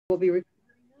We'll be recording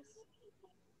this.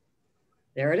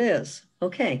 There it is.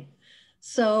 Okay.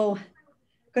 So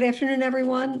good afternoon,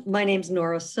 everyone. My name's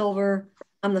Nora Silver.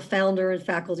 I'm the founder and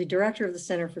faculty director of the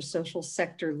Center for Social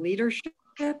Sector Leadership.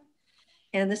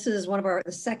 And this is the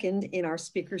second in our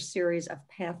speaker series of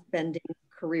path-bending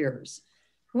careers.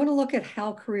 We want to look at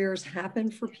how careers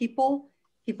happen for people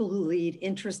who lead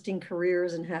interesting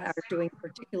careers and are doing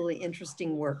particularly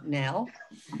interesting work now.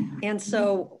 And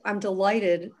so I'm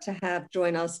delighted to have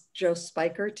join us Joe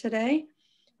Speicher today.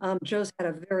 Joe's had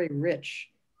a very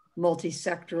rich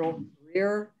multi-sectoral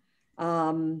career,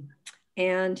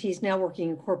 and he's now working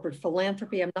in corporate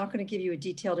philanthropy. I'm not going to give you a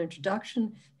detailed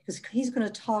introduction because he's going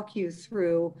to talk you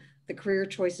through the career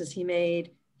choices he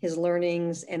made, his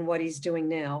learnings, and what he's doing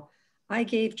now. I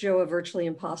gave Joe a virtually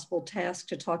impossible task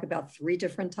to talk about 3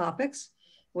 different topics,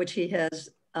 which he has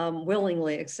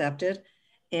willingly accepted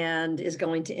and is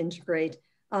going to integrate.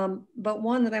 But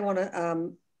one that I want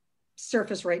to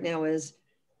surface right now is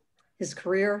his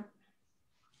career,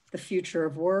 the future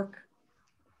of work,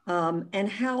 and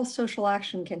how social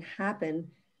action can happen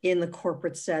in the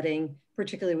corporate setting,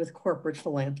 particularly with corporate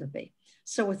philanthropy.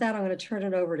 So with that, I'm going to turn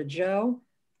it over to Joe.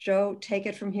 Joe, take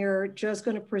it from here. Joe's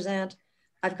going to present.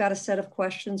 I've got a set of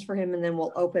questions for him, and then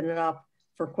we'll open it up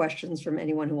for questions from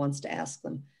anyone who wants to ask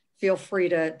them. Feel free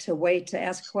to wait to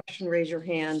ask a question, raise your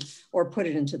hand, or put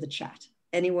it into the chat.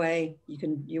 Anyway,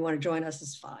 you want to join us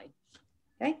is fine.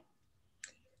 Okay,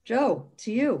 Joe,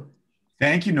 to you.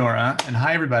 Thank you, Nora, and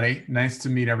hi everybody. Nice to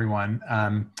meet everyone.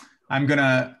 I'm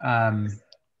gonna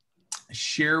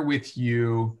share with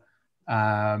you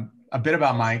a bit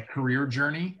about my career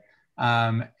journey,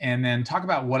 and then talk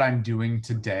about what I'm doing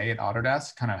today at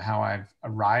Autodesk, kind of how I've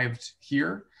arrived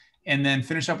here, and then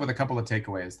finish up with a couple of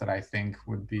takeaways that I think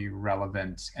would be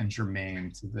relevant and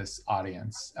germane to this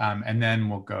audience. And then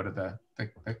we'll go to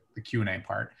the Q&A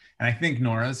part. And I think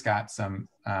Nora's got some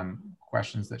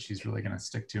questions that she's really going to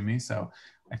stick to me. So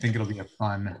I think it'll be a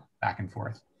fun back and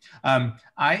forth.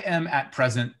 I am at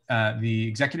present the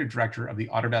executive director of the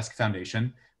Autodesk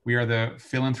Foundation. We are the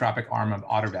philanthropic arm of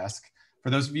Autodesk. For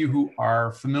those of you who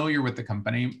are familiar with the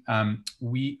company,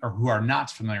 or who are not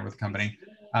familiar with the company,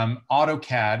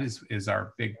 AutoCAD is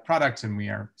our big product, and we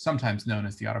are sometimes known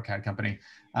as the AutoCAD company.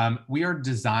 We are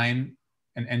design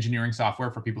and engineering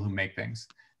software for people who make things.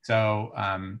 So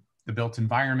the built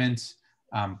environment,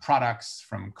 products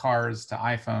from cars to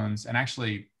iPhones, and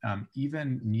actually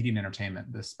even media and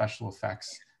entertainment, the special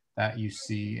effects that you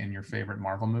see in your favorite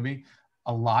Marvel movie,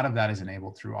 a lot of that is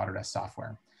enabled through Autodesk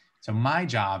software. So my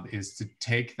job is to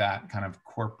take that kind of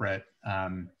corporate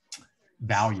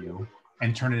value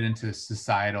and turn it into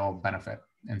societal benefit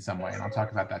in some way. And I'll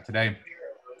talk about that today.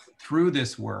 Through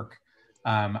this work,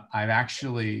 I've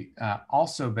actually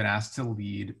also been asked to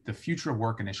lead the Future of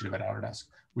Work initiative at Autodesk,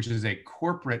 which is a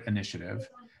corporate initiative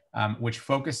which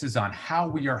focuses on how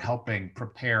we are helping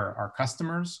prepare our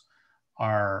customers,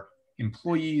 our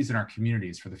employees, and our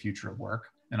communities for the future of work.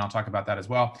 And I'll talk about that as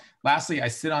well. Lastly, I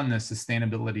sit on the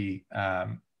sustainability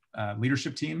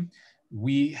leadership team.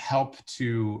 We help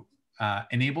to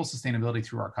enable sustainability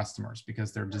through our customers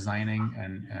because they're designing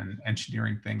and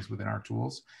engineering things within our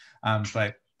tools.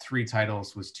 But 3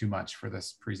 titles was too much for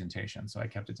this presentation, so I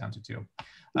kept it down to 2.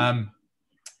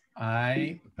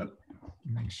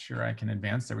 Make sure I can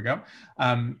advance. There we go.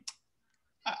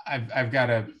 I've got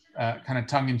a kind of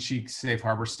tongue-in-cheek safe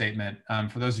harbor statement.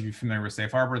 For those of you familiar with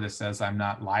safe harbor, this says I'm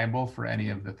not liable for any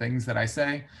of the things that I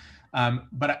say.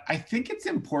 But I think it's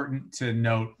important to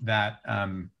note that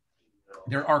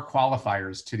there are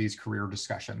qualifiers to these career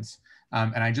discussions.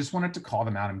 And I just wanted to call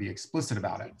them out and be explicit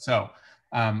about it. So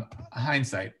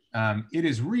hindsight, it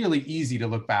is really easy to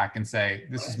look back and say,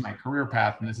 this is my career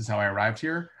path and this is how I arrived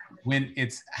here. When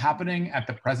it's happening at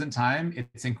the present time,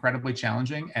 it's incredibly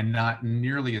challenging and not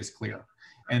nearly as clear.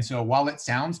 And so while it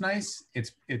sounds nice,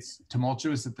 it's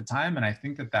tumultuous at the time. And I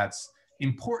think that that's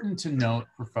important to note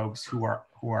for folks who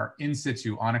are in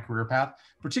situ on a career path,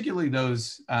 particularly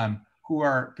those who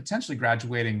are potentially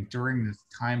graduating during this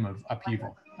time of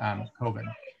upheaval, COVID.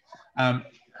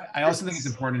 I also think it's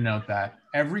important to note that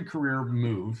every career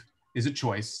move is a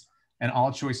choice, and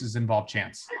all choices involve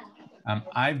chance.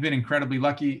 I've been incredibly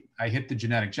lucky. I hit the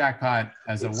genetic jackpot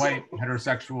as a white,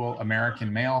 heterosexual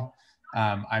American male.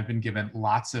 I've been given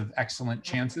lots of excellent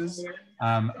chances,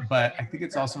 but I think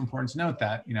it's also important to note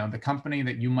that the company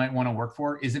that you might want to work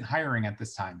for isn't hiring at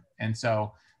this time, and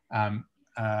so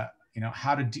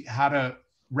how to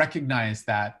recognize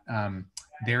that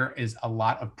there is a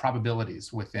lot of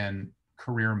probabilities within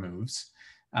career moves.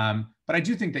 But I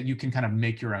do think that you can kind of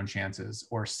make your own chances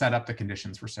or set up the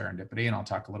conditions for serendipity, and I'll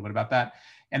talk a little bit about that.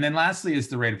 And then lastly is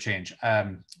the rate of change.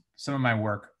 Some of my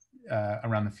work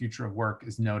around the future of work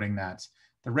is noting that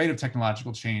the rate of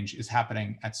technological change is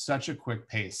happening at such a quick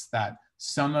pace that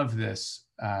some of this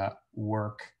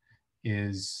work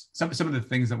is, some of the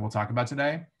things that we'll talk about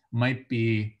today might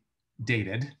be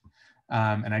dated.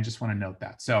 And I just want to note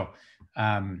that. So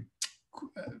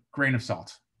grain of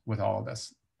salt with all of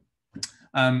this.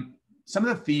 Some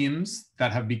of the themes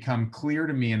that have become clear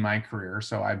to me in my career,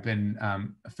 so I've been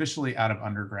officially out of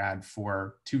undergrad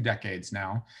for 2 decades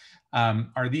now,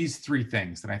 are these 3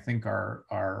 things that I think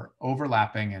are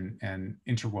overlapping and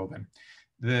interwoven.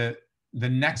 The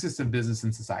nexus of business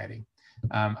and society.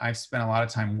 I've spent a lot of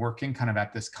time working kind of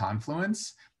at this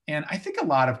confluence, and I think a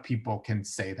lot of people can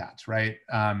say that, right?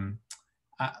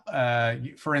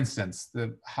 For instance,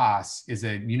 the Haas is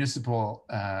a municipal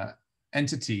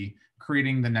entity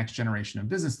creating the next generation of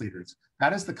business leaders.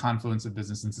 That is the confluence of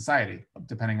business and society,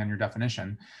 depending on your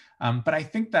definition. But I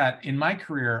think that in my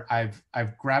career, I've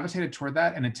gravitated toward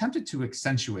that and attempted to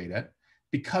accentuate it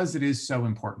because it is so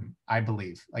important, I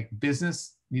believe. Like,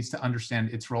 business needs to understand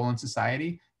its role in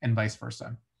society and vice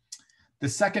versa. The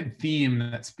second theme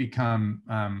that's become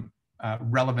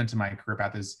relevant to my career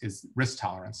path is risk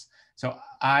tolerance. So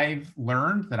I've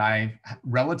learned that I,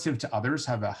 relative to others,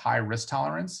 have a high risk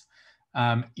tolerance.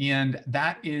 And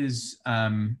that is,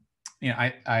 I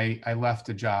left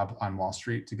a job on Wall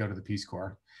Street to go to the Peace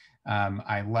Corps.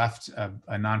 I left a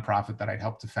nonprofit that I'd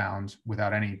helped to found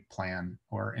without any plan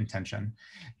or intention.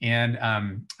 And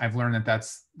I've learned that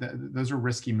those are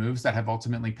risky moves that have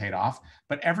ultimately paid off,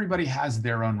 but everybody has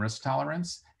their own risk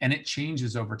tolerance and it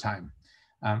changes over time.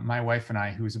 My wife and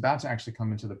I, who is about to actually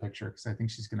come into the picture, because I think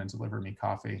she's going to deliver me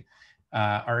coffee,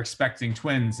 are expecting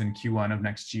twins in Q1 of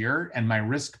next year. And my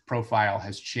risk profile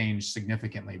has changed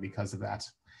significantly because of that.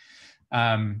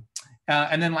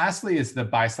 And then lastly is the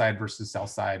buy side versus sell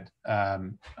side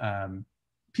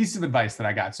piece of advice that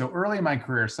I got. So early in my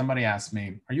career, somebody asked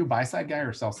me, are you a buy side guy or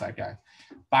a sell side guy?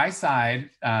 Buy side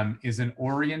is an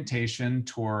orientation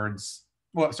towards,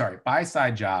 buy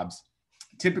side jobs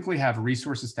typically have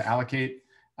resources to allocate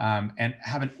and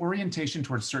have an orientation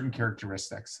towards certain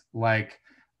characteristics like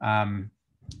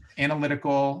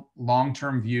analytical,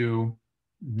 long-term view,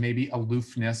 maybe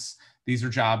aloofness. These are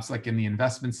jobs like in the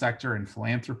investment sector and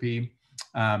philanthropy.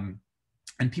 And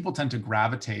people tend to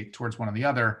gravitate towards one or the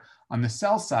other. On the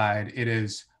sell side, it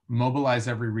is mobilize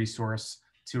every resource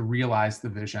to realize the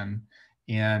vision.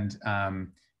 And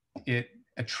it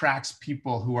attracts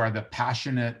people who are the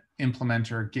passionate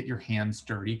implementer, get your hands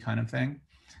dirty kind of thing.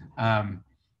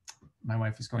 My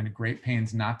wife is going to great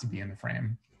pains not to be in the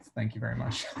frame. Thank you very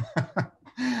much.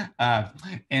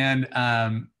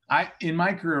 In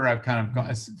my career, I've kind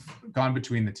of gone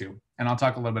between the two, and I'll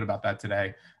talk a little bit about that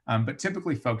today. But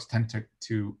typically, folks tend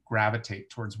to gravitate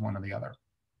towards one or the other.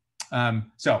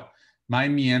 So my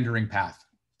meandering path.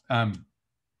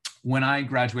 When I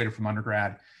graduated from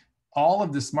undergrad, all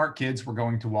of the smart kids were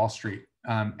going to Wall Street.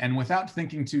 And without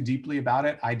thinking too deeply about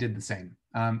it, I did the same.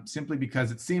 Simply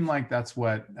because it seemed like that's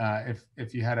what,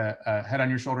 if you had a head on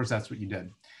your shoulders, that's what you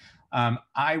did.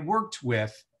 I worked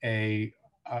with a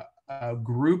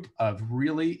group of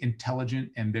really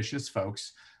intelligent, ambitious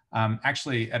folks,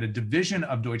 actually at a division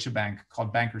of Deutsche Bank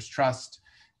called Bankers Trust.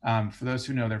 For those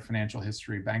who know their financial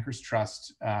history, Bankers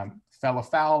Trust fell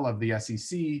afoul of the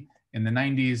SEC in the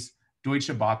 90s.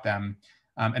 Deutsche bought them,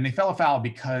 and they fell afoul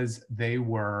because they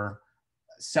were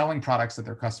selling products that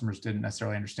their customers didn't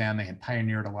necessarily understand. They had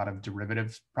pioneered a lot of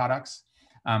derivative products.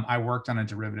 I worked on a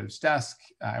derivatives desk.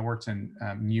 I worked in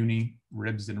muni,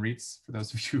 ribs, and REITs, for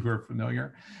those of you who are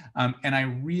familiar. And I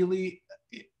really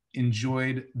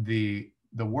enjoyed the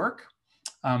work,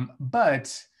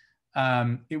 but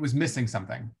it was missing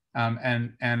something.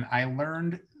 And I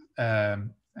learned,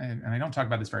 and I don't talk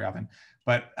about this very often,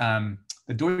 but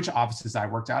the Deutsche offices I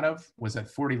worked out of was at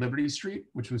 40 Liberty Street,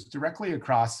 which was directly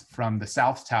across from the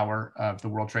South Tower of the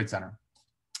World Trade Center.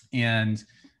 And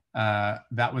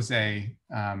that was a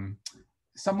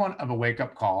somewhat of a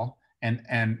wake-up call,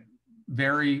 and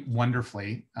very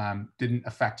wonderfully didn't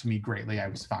affect me greatly. I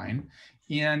was fine,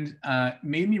 and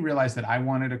made me realize that I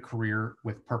wanted a career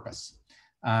with purpose.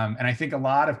 And I think a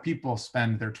lot of people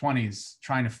spend their 20s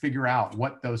trying to figure out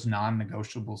what those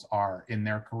non-negotiables are in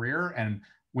their career. And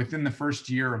within the first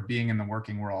year of being in the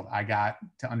working world, I got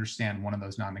to understand one of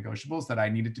those non-negotiables, that I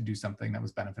needed to do something that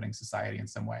was benefiting society in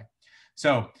some way.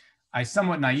 So I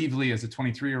somewhat naively, as a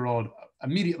 23-year-old,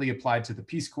 immediately applied to the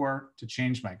Peace Corps to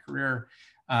change my career.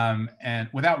 And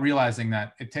without realizing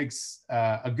that it takes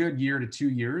a good year to 2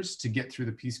 years to get through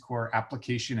the Peace Corps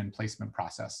application and placement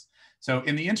process. So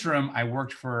in the interim, I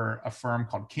worked for a firm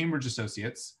called Cambridge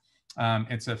Associates,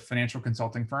 It's a financial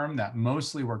consulting firm that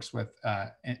mostly works with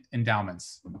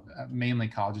endowments, mainly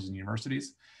colleges and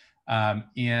universities.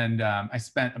 I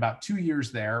spent about 2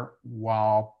 years there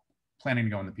while planning to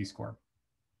go in the Peace Corps.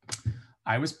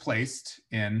 I was placed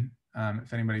in,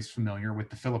 if anybody's familiar with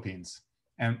the Philippines.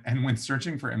 And when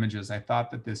searching for images, I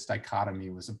thought that this dichotomy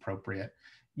was appropriate.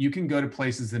 You can go to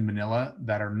places in Manila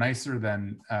that are nicer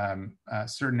than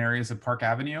certain areas of Park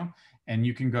Avenue, and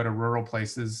you can go to rural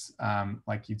places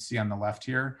like you'd see on the left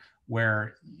here,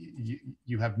 where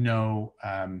you have no,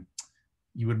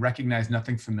 you would recognize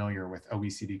nothing familiar with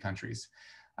OECD countries.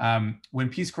 When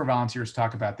Peace Corps volunteers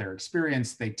talk about their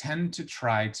experience, they tend to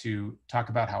try to talk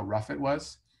about how rough it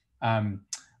was.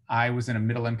 I was in a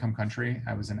middle-income country.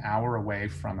 I was an hour away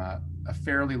from a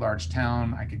fairly large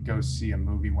town. I could go see a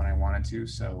movie when I wanted to,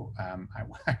 so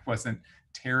I wasn't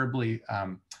terribly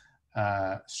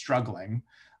struggling.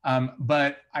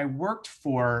 But I worked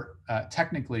for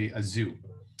technically a zoo.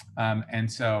 And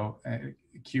so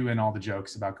cue in all the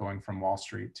jokes about going from Wall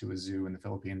Street to a zoo in the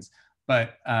Philippines.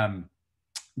 But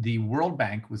the World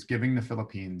Bank was giving the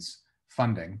Philippines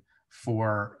funding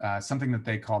for something that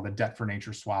they call the Debt for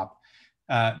Nature swap.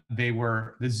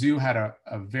 The zoo had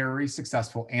a very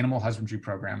successful animal husbandry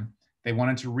program. They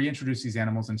wanted to reintroduce these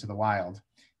animals into the wild.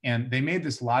 And they made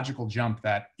this logical jump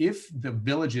that if the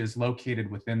villages located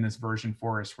within this virgin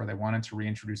forest where they wanted to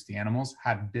reintroduce the animals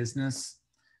had businesses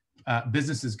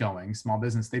going, small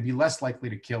business, they'd be less likely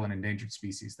to kill an endangered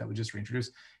species that would just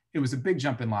reintroduce. It was a big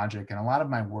jump in logic. And a lot of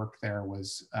my work there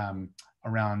was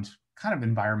around kind of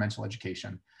environmental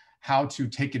education, how to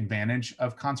take advantage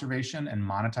of conservation and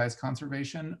monetize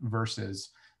conservation versus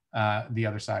the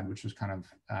other side, which was kind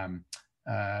of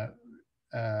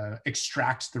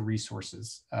extract the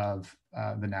resources of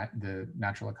the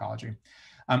natural ecology.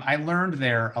 I learned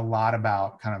there a lot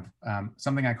about kind of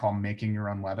something I call making your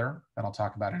own weather that I'll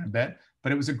talk about in a bit,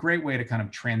 but it was a great way to kind of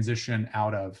transition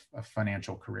out of a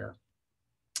financial career.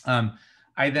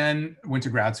 I then went to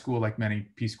grad school like many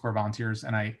Peace Corps volunteers,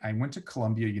 and I went to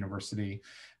Columbia University,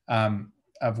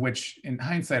 of which in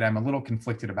hindsight, I'm a little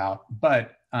conflicted about,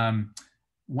 but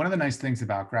one of the nice things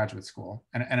about graduate school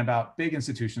and about big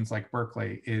institutions like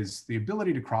Berkeley is the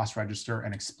ability to cross-register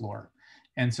and explore.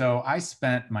 And so I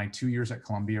spent my 2 years at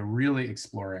Columbia really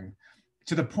exploring,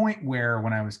 to the point where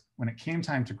when it came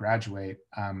time to graduate,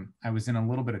 I was in a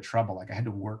little bit of trouble. Like I had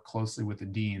to work closely with the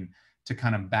dean to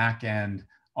kind of back end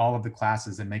all of the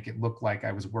classes and make it look like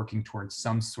I was working towards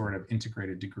some sort of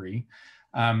integrated degree.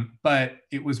 But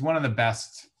it was one of the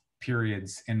best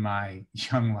periods in my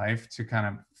young life to kind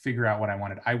of figure out what I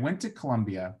wanted. I went to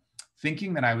Columbia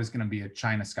thinking that I was going to be a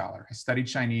China scholar. I studied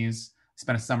Chinese,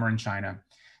 spent a summer in China,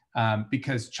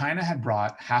 because China had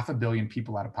brought 500 million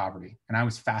people out of poverty. And I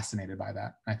was fascinated by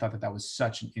that. I thought that that was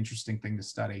such an interesting thing to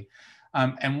study.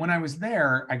 And when I was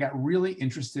there, I got really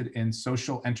interested in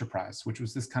social enterprise, which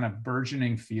was this kind of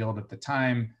burgeoning field at the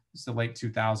time. It's the late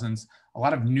 2000s. A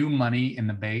lot of new money in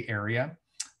the Bay Area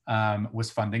was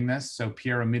funding this. So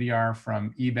Pierre Omidyar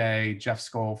from eBay, Jeff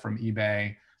Skoll from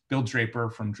eBay, Bill Draper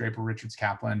from Draper Richards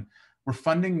Kaplan were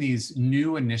funding these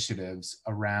new initiatives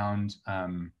around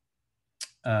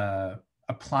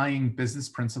applying business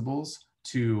principles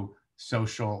to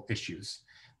social issues.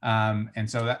 And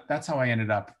so that's how I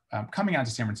ended up coming out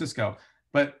to San Francisco.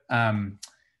 But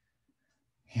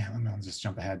yeah, let me just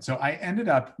jump ahead. So I ended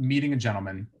up meeting a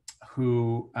gentleman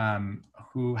who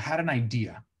had an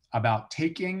idea about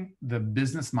taking the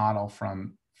business model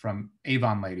from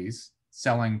Avon ladies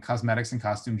selling cosmetics and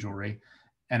costume jewelry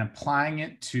and applying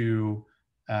it to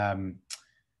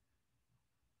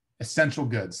essential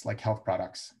goods like health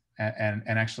products and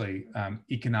actually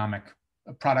economic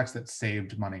products that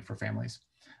saved money for families.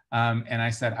 And I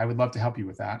said, I would love to help you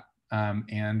with that.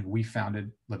 And we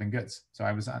founded Living Goods. So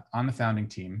I was on the founding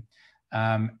team.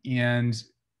 And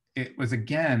it was,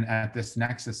 again, at this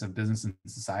nexus of business and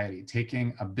society,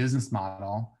 taking a business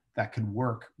model that could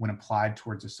work when applied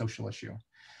towards a social issue.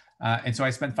 And so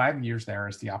I spent 5 years there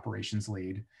as the operations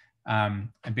lead. I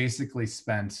basically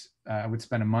I would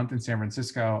spend a month in San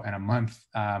Francisco and a month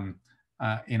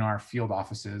in our field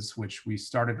offices, which we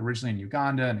started originally in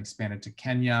Uganda and expanded to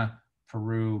Kenya,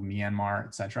 Peru, Myanmar,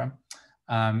 et cetera.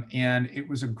 And it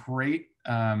was a great,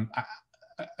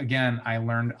 again, I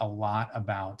learned a lot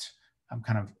about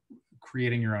kind of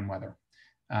creating your own weather,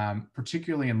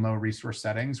 particularly in low resource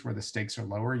settings where the stakes are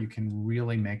lower. You can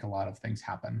really make a lot of things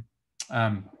happen.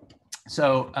 I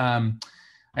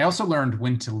also learned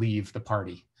when to leave the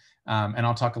party. And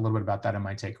I'll talk a little bit about that in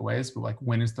my takeaways, but like,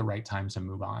 when is the right time to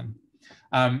move on?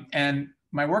 And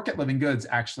my work at Living Goods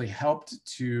actually helped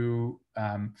to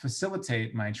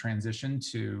facilitate my transition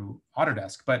to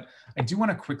Autodesk. But I do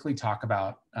want to quickly talk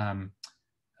about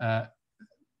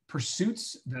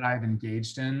pursuits that I've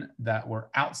engaged in that were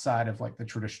outside of like the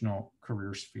traditional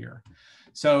career sphere.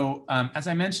 So as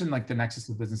I mentioned, like the nexus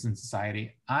of business and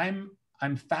society, I'm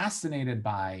fascinated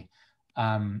by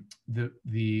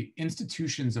the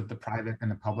institutions of the private and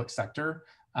the public sector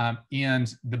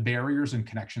and the barriers and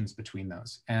connections between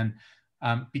those. And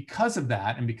because of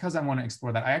that, and because I want to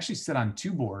explore that, I actually sit on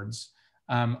two boards.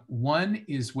 One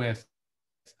is with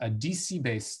a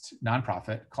DC-based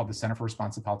nonprofit called the Center for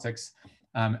Responsive Politics.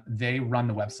 They run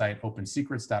the website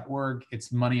opensecrets.org.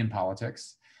 It's Money in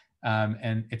Politics.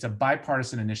 And it's a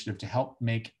bipartisan initiative to help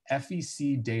make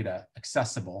FEC data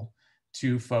accessible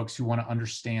to folks who want to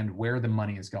understand where the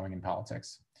money is going in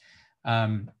politics.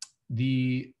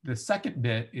 The second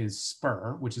bit is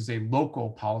Spur, which is a local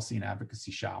policy and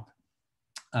advocacy shop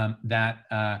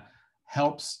that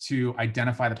helps to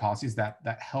identify the policies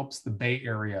that helps the Bay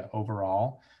Area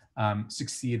overall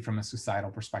succeed from a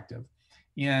societal perspective.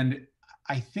 And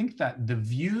I think that the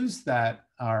views that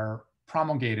are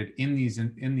promulgated in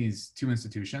these two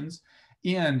institutions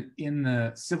and in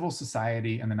the civil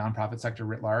society and the nonprofit sector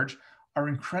writ large are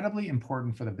incredibly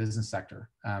important for the business sector.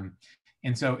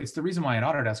 And so it's the reason why at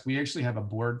Autodesk, we actually have a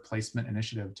board placement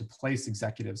initiative to place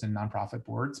executives in nonprofit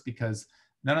boards, because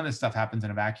none of this stuff happens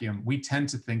in a vacuum. We tend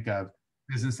to think of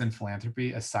business and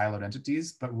philanthropy as siloed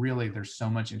entities, but really there's so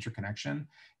much interconnection.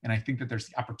 And I think that there's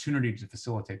the opportunity to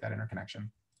facilitate that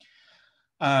interconnection.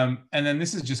 And then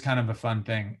this is just kind of a fun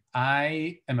thing.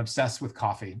 I am obsessed with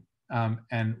coffee.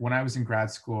 And when I was in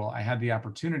grad school, I had the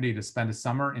opportunity to spend a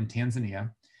summer in Tanzania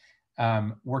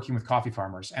working with coffee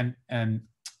farmers. And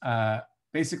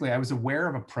basically, I was aware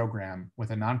of a program with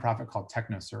a nonprofit called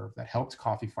TechnoServe that helped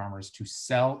coffee farmers to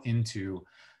sell into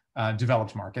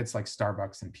developed markets like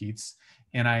Starbucks and Peet's.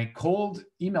 And I cold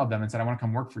emailed them and said, I want to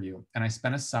come work for you. And I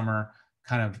spent a summer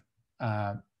kind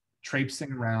of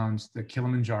traipsing around the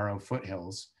Kilimanjaro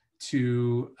foothills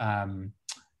to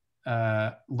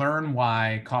learn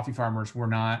why coffee farmers were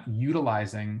not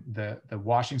utilizing the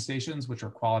washing stations, which are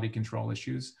quality control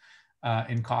issues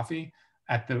in coffee,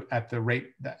 at the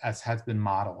rate that as has been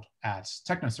modeled at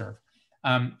TechnoServe.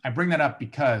 I bring that up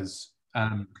because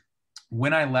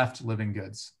when I left Living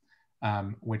Goods,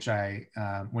 which I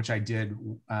did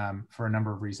for a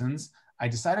number of reasons, I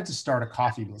decided to start a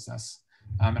coffee business.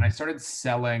 And I started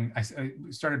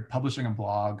started publishing a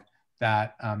blog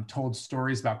that told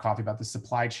stories about coffee, about the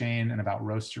supply chain and about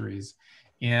roasteries,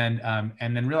 and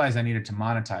then realized I needed to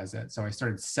monetize it. So I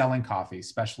started selling coffee,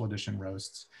 special edition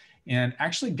roasts, and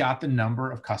actually got the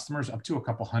number of customers up to a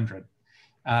couple hundred.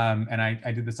 And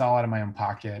I did this all out of my own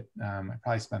pocket. I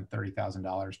probably spent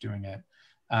 $30,000 doing it.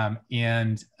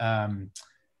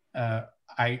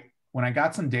 When I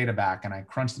got some data back and I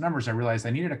crunched the numbers, I realized I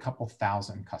needed a couple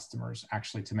thousand customers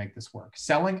actually to make this work.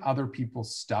 Selling other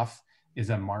people's stuff is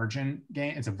a margin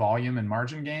game. It's a volume and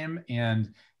margin game.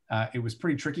 And it was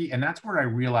pretty tricky. And that's where I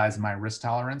realized my risk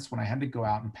tolerance when I had to go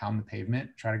out and pound the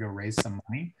pavement, try to go raise some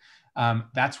money.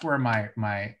 That's where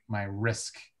my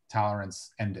risk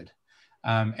tolerance ended.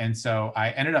 And so I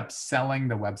ended up selling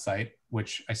the website,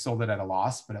 which I sold it at a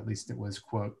loss, but at least it was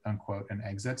quote unquote an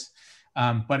exit.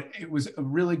 But it was a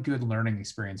really good learning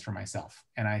experience for myself.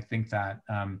 And I think that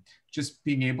just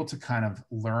being able to kind of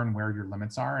learn where your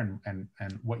limits are and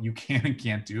what you can and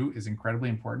can't do is incredibly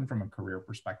important from a career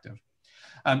perspective.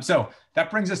 So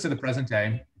that brings us to the present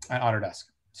day at Autodesk.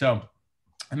 So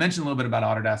I mentioned a little bit about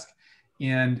Autodesk,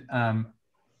 and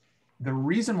the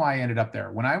reason why I ended up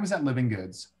there, when I was at Living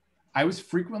Goods, I was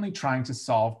frequently trying to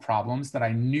solve problems that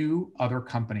I knew other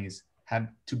companies had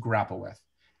to grapple with.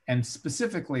 And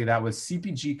specifically, that was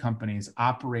CPG companies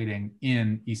operating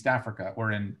in East Africa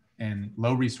or in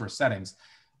low resource settings,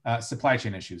 supply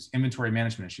chain issues, inventory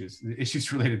management issues,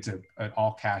 issues related to an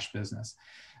all cash business.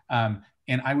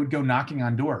 And I would go knocking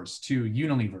on doors to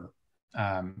Unilever,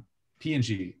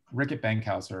 P&G, Rickett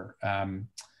Benkhauser,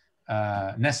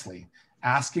 Nestle,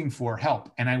 asking for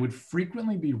help. And I would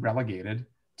frequently be relegated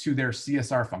to their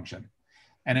CSR function.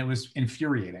 And it was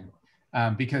infuriating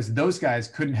because those guys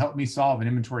couldn't help me solve an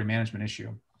inventory management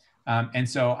issue. And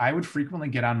so I would frequently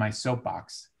get on my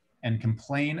soapbox and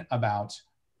complain about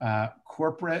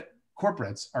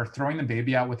corporates are throwing the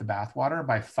baby out with the bathwater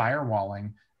by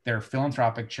firewalling their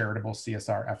philanthropic charitable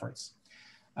CSR efforts.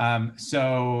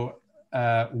 So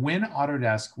when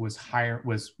Autodesk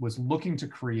was looking to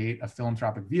create a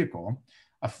philanthropic vehicle,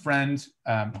 a friend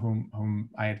whom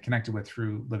I had connected with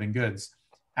through Living Goods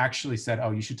actually said,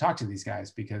 oh, you should talk to these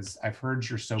guys because I've heard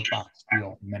your soapbox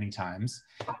spiel many times.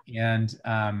 And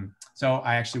so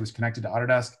I actually was connected to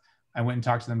Autodesk. I went and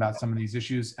talked to them about some of these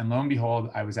issues. And lo and behold,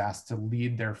 I was asked to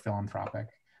lead their philanthropic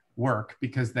work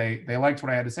because they liked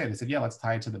what I had to say. They said, yeah, let's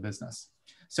tie it to the business.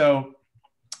 So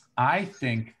I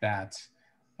think that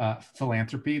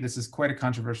philanthropy, this is quite a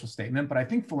controversial statement, but I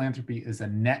think philanthropy is a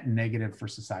net negative for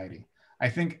society. I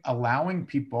think allowing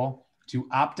people to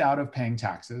opt out of paying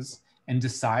taxes and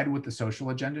decide what the social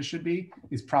agenda should be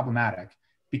is problematic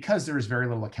because there is very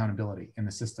little accountability in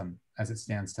the system as it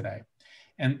stands today.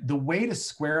 And the way to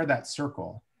square that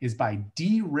circle is by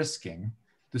de-risking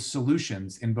the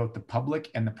solutions in both the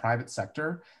public and the private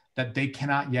sector that they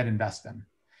cannot yet invest in.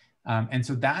 And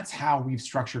so that's how we've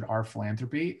structured our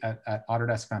philanthropy at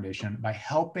Autodesk Foundation, by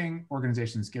helping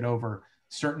organizations get over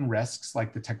certain risks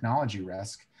like the technology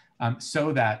risk,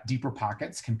 so that deeper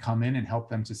pockets can come in and help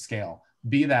them to scale,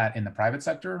 be that in the private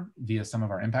sector via some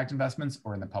of our impact investments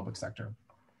or in the public sector.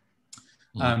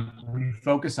 We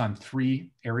focus on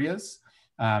 3 areas,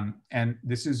 and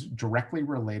this is directly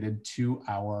related to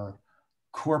our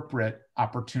corporate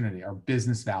opportunity, our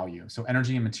business value. So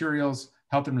energy and materials,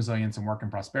 health and resilience, and work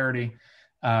and prosperity.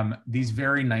 These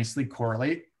very nicely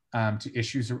correlate to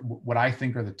issues, what I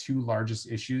think are the 2 largest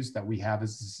issues that we have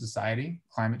as a society: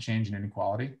 climate change and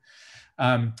inequality.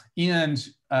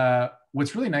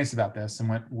 What's really nice about this,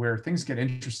 and where things get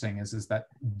interesting, is that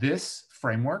this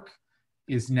framework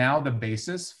is now the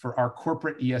basis for our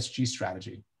corporate ESG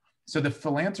strategy. So the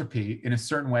philanthropy, in a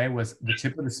certain way, was the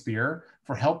tip of the spear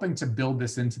for helping to build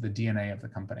this into the DNA of the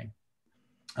company.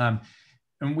 And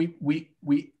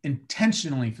we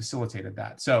intentionally facilitated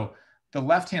that. So the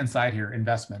left-hand side here,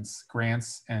 investments,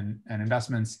 grants, and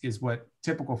investments, is what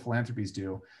typical philanthropies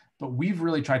do. But we've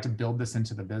really tried to build this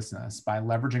into the business by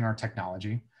leveraging our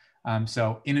technology.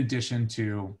 So in addition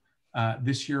to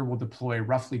this year, we'll deploy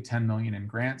roughly 10 million in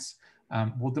grants.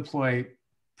 We'll deploy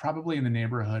probably in the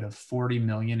neighborhood of 40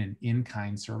 million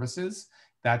in-kind services.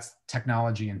 That's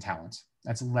technology and talent.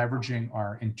 That's leveraging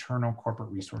our internal corporate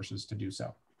resources to do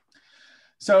so.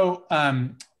 So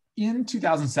in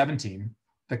 2017,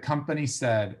 the company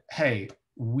said, hey,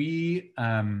 we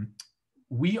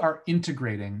are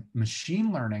integrating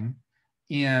machine learning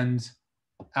and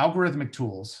algorithmic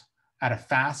tools at a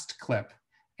fast clip,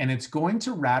 and it's going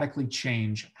to radically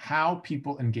change how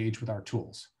people engage with our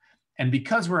tools. And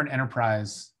because we're an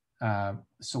enterprise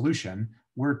solution,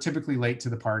 we're typically late to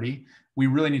the party. We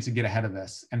really need to get ahead of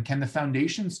this. And can the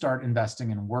foundation start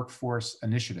investing in workforce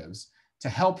initiatives to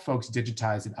help folks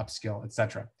digitize and upskill, et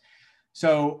cetera?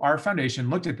 So our foundation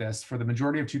looked at this for the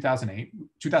majority of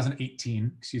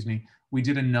 2018, excuse me. We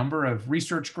did a number of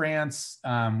research grants.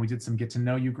 We did some get to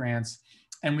know you grants.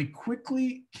 And we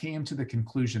quickly came to the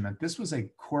conclusion that this was a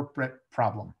corporate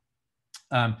problem,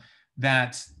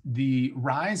 that the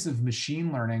rise of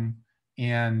machine learning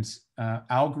and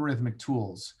algorithmic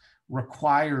tools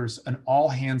requires an all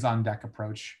hands on deck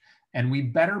approach. And we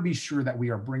better be sure that we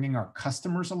are bringing our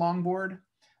customers along board,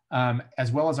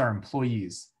 as well as our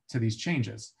employees, to these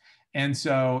changes. And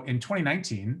so in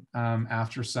 2019,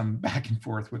 after some back and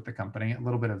forth with the company, a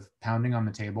little bit of pounding on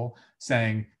the table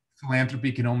saying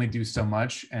philanthropy can only do so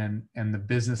much and the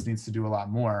business needs to do a lot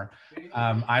more,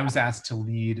 I was asked to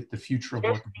lead the Future of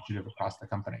Work initiative across the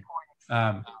company.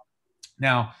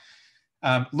 Now,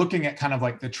 looking at kind of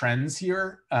like the trends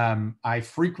here, I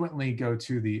frequently go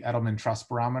to the Edelman Trust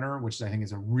Barometer, which I think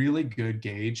is a really good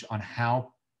gauge on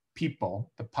how people,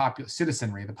 the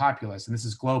citizenry, the populace, and this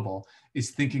is global, is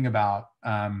thinking about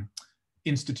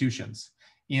institutions.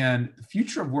 And the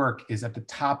future of work is at the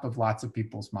top of lots of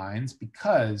people's minds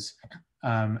because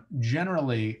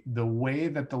generally the way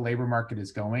that the labor market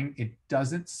is going, it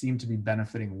doesn't seem to be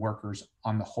benefiting workers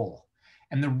on the whole.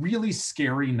 And the really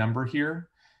scary number here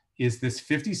is this: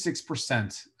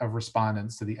 56% of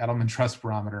respondents to the Edelman Trust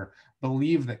Barometer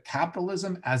believe that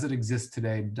capitalism as it exists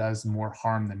today does more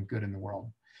harm than good in the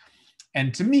world.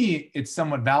 And to me, it's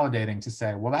somewhat validating to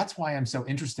say, well, that's why I'm so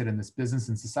interested in this business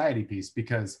and society piece,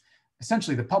 because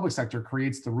essentially the public sector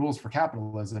creates the rules for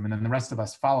capitalism, and then the rest of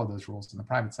us follow those rules in the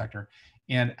private sector.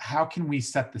 And how can we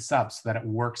set this up so that it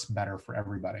works better for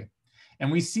everybody?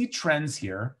 And we see trends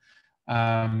here.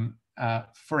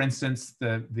 For instance,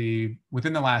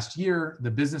 within the last year,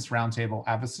 the Business Roundtable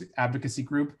Advocacy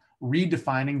Group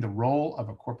redefining the role of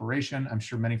a corporation. I'm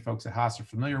sure many folks at Haas are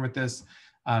familiar with this.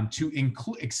 To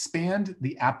expand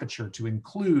the aperture to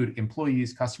include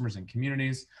employees, customers, and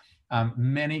communities.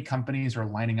 Many companies are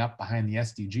lining up behind the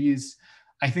SDGs.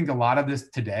 I think a lot of this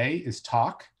today is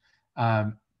talk,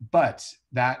 but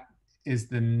that is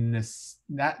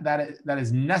that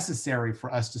is necessary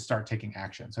for us to start taking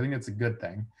action. So I think that's a good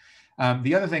thing.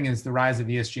 The other thing is the rise of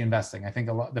ESG investing. I think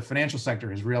the financial sector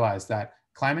has realized that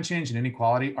climate change and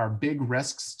inequality are big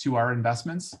risks to our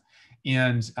investments.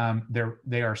 And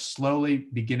they are slowly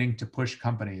beginning to push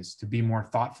companies to be more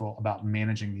thoughtful about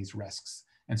managing these risks.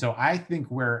 And so I think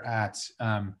we're at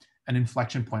an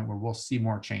inflection point where we'll see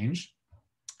more change.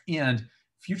 And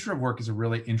future of work is a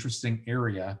really interesting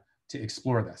area to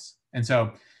explore this. And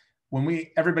so when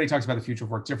everybody talks about the future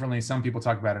of work differently. Some people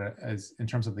talk about it as in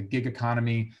terms of the gig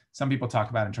economy. Some people talk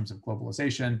about it in terms of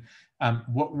globalization.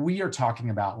 What we are talking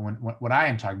about, what I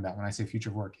am talking about when I say future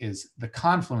of work, is the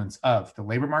confluence of the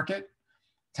labor market,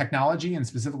 technology, and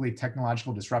specifically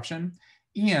technological disruption.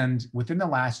 And within the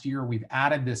last year, we've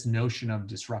added this notion of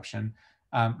disruption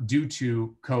due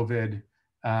to COVID,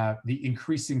 the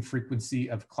increasing frequency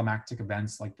of climatic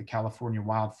events like the California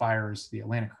wildfires, the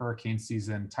Atlantic hurricane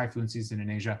season, typhoon season in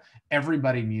Asia.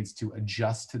 Everybody needs to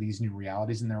adjust to these new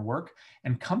realities in their work,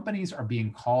 and companies are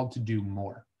being called to do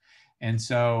more. And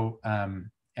so,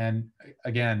 and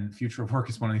again, future of work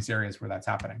is one of these areas where that's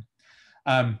happening.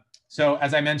 So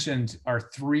as I mentioned, our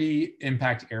 3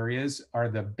 impact areas are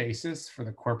the basis for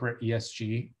the corporate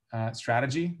ESG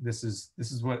strategy. This is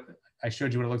what I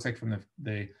showed you what it looks like from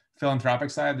the philanthropic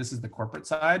side. This is the corporate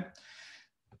side.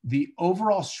 The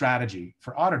overall strategy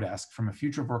for Autodesk from a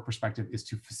future of work perspective is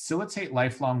to facilitate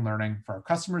lifelong learning for our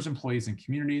customers, employees, and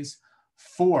communities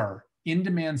for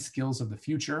in-demand skills of the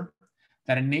future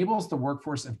that enables the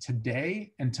workforce of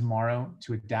today and tomorrow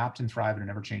to adapt and thrive in an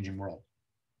ever-changing world.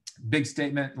 Big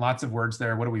statement, lots of words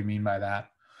there. What do we mean by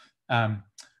that?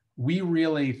 We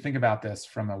really think about this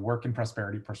from a work and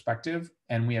prosperity perspective,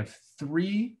 and we have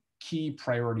 3 key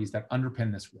priorities that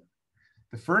underpin this work.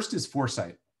 The first is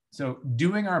foresight. So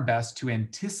doing our best to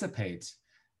anticipate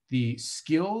the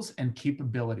skills and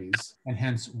capabilities and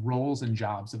hence roles and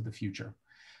jobs of the future.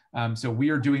 So we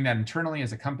are doing that internally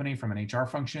as a company from an HR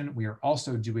function. We are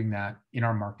also doing that in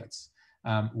our markets.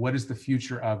 What is the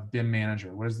future of BIM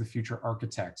manager? What is the future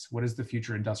architect? What is the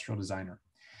future industrial designer?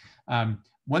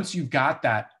 Once you've got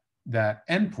that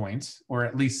endpoint, or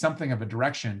at least something of a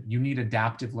direction, you need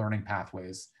adaptive learning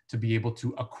pathways to be able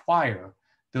to acquire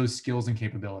those skills and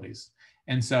capabilities.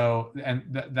 And so,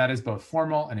 that is both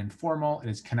formal and informal. It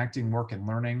is connecting work and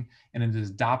learning, and it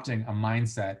is adopting a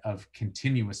mindset of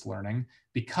continuous learning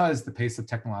because the pace of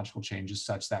technological change is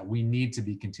such that we need to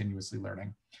be continuously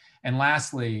learning. And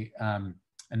lastly, and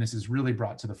this is really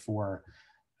brought to the fore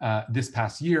this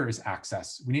past year, is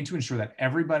access. We need to ensure that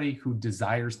everybody who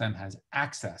desires them has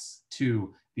access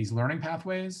to these learning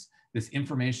pathways, this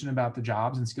information about the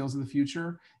jobs and skills of the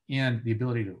future, and the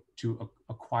ability to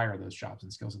acquire those jobs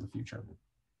and skills of the future.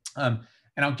 And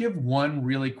I'll give one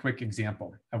really quick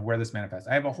example of where this manifests.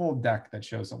 I have a whole deck that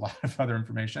shows a lot of other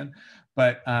information,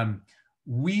 but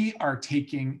we are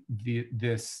taking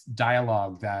this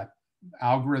dialogue that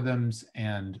algorithms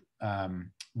and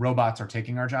robots are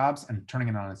taking our jobs and turning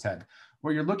it on its head.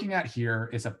 What you're looking at here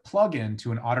is a plugin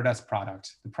to an Autodesk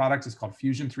product. The product is called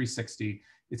Fusion 360.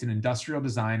 It's an industrial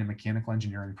design and mechanical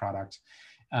engineering product.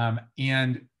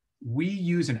 And we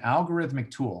use an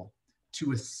algorithmic tool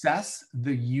to assess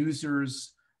the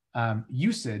user's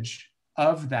usage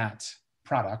of that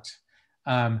product,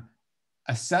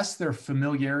 assess their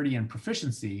familiarity and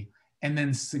proficiency, and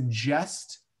then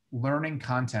suggest learning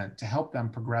content to help them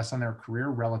progress on their career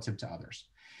relative to others.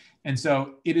 And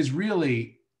so it is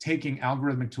really taking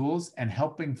algorithmic tools and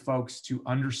helping folks to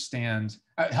understand,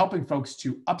 helping folks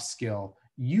to upskill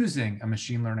using a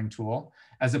machine learning tool,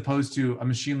 as opposed to a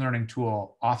machine learning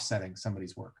tool offsetting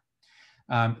somebody's work.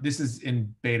 This is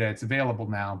in beta, it's available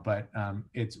now, but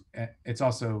it's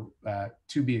also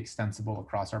to be extensible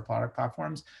across our product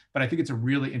platforms. But I think it's a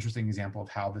really interesting example of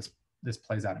how this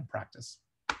plays out in practice.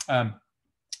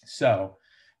 So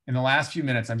in the last few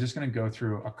minutes, I'm just going to go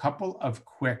through a couple of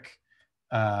quick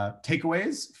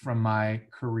takeaways from my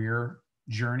career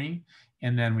journey,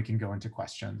 and then we can go into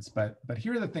questions. But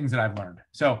here are the things that I've learned.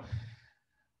 So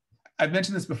I've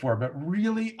mentioned this before, but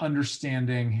really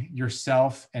understanding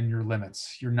yourself and your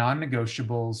limits, your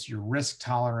non-negotiables, your risk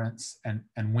tolerance,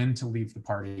 and when to leave the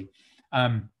party.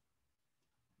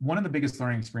 One of the biggest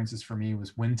learning experiences for me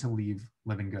was when to leave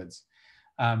Living Goods.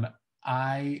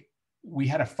 We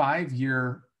had a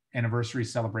 5-year anniversary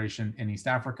celebration in East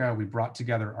Africa. We brought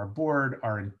together our board,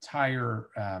 our entire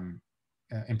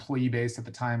employee base at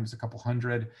the time was a couple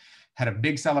hundred, had a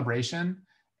big celebration,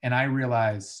 and I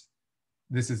realized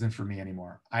this isn't for me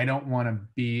anymore. I don't want to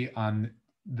be on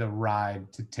the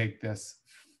ride to take this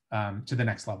to the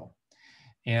next level.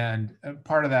 And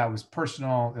part of that was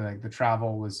personal, like the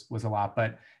travel was a lot,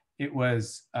 but it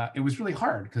was really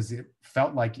hard because it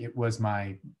felt like it was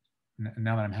my,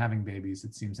 now that I'm having babies,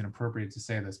 it seems inappropriate to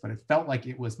say this, but it felt like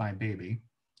it was my baby.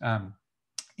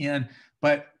 And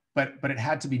but it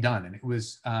had to be done, and it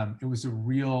was a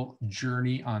real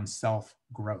journey on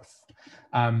self-growth.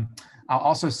 I'll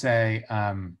also say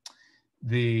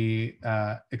the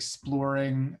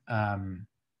exploring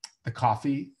the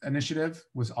coffee initiative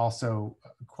was also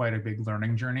quite a big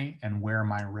learning journey, and where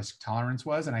my risk tolerance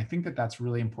was, and I think that that's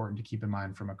really important to keep in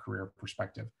mind from a career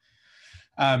perspective.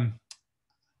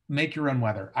 Make your own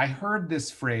weather. I heard this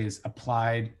phrase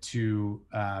applied to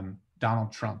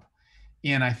Donald Trump.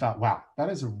 And I thought, wow,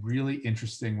 that is a really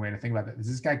interesting way to think about it.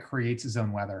 This guy creates his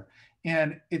own weather.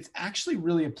 And it's actually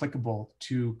really applicable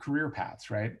to career paths,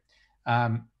 right?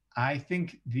 I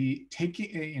think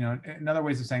in other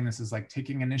ways of saying this is like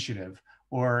taking initiative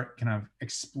or kind of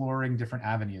exploring different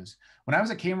avenues. When I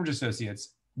was at Cambridge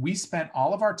Associates, we spent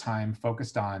all of our time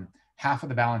focused on half of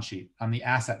the balance sheet, on the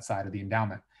asset side of the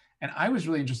endowment. And I was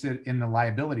really interested in the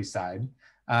liability side.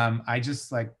 I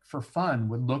just, like, for fun,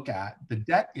 would look at the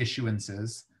debt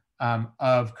issuances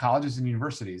of colleges and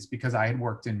universities, because I had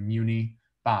worked in muni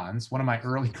bonds. One of my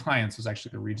early clients was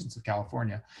actually the Regents of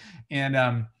California.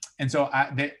 And so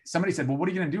somebody said, well, what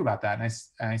are you going to do about that?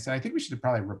 And I said, I think we should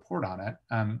probably report on it.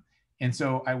 And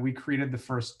so we created the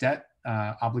first debt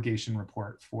obligation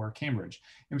report for Cambridge.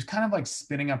 It was kind of like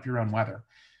spinning up your own weather.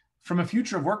 From a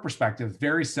future of work perspective,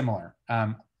 very similar.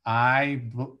 I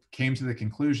came to the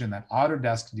conclusion that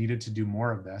Autodesk needed to do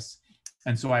more of this.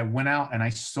 And so I went out and I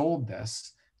sold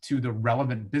this to the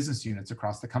relevant business units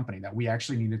across the company, that we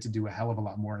actually needed to do a hell of a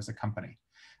lot more as a company.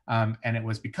 And it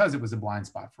was because it was a blind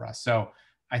spot for us. So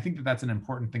I think that that's an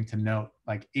important thing to note,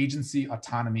 like agency,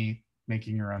 autonomy,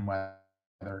 making your own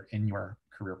weather in your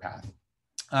career path.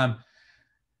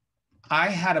 I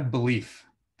had a belief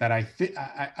that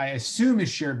I assume is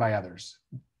shared by others,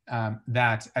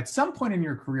 that at some point in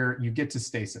your career, you get to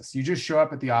stasis. You just show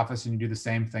up at the office and you do the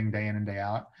same thing day in and day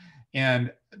out.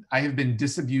 And I have been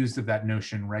disabused of that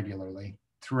notion regularly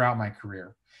throughout my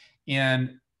career.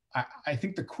 And I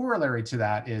think the corollary to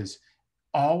that is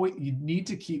always, you need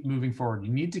to keep moving forward.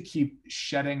 You need to keep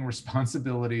shedding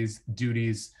responsibilities,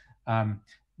 duties,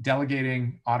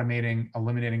 delegating, automating,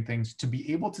 eliminating things to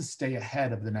be able to stay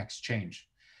ahead of the next change.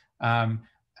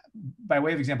 By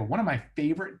way of example, one of my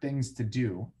favorite things to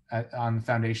do on the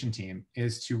foundation team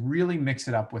is to really mix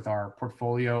it up with our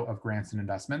portfolio of grants and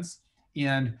investments.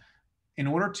 And in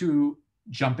order to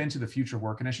jump into the future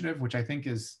work initiative, which I think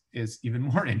is even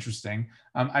more interesting,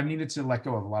 I've needed to let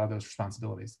go of a lot of those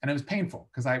responsibilities. And it was painful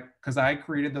because I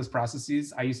created those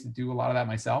processes. I used to do a lot of that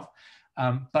myself,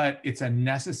 but it's a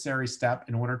necessary step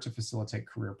in order to facilitate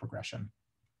career progression.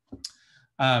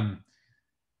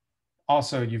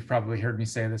 Also, you've probably heard me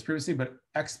say this previously, but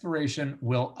exploration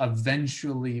will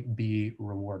eventually be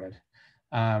rewarded.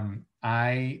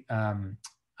 I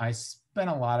spent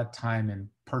a lot of time in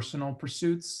personal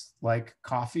pursuits like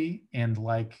coffee and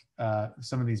like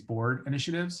some of these board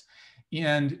initiatives,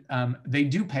 and they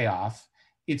do pay off.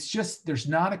 It's just there's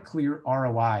not a clear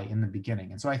ROI in the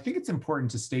beginning. And so I think it's important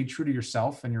to stay true to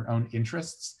yourself and your own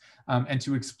interests, and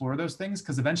to explore those things,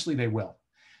 because eventually they will.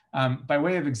 By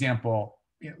way of example,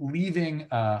 leaving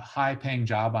a high-paying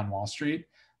job on Wall Street,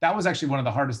 that was actually one of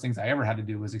the hardest things I ever had to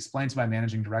do, was explain to my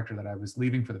managing director that I was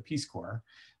leaving for the Peace Corps.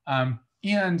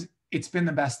 And it's been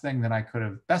the best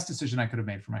decision I could have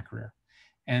made for my career.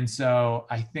 And so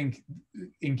I think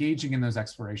engaging in those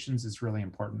explorations is really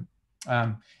important.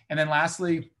 And then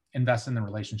lastly, invest in the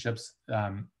relationships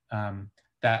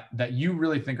that you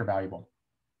really think are valuable.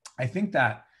 I think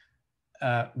that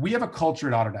we have a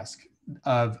culture at Autodesk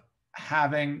of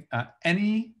having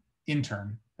any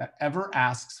intern that ever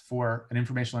asks for an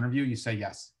informational interview, you say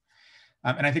yes.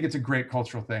 And I think it's a great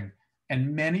cultural thing.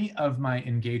 And many of my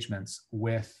engagements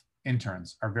with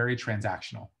interns are very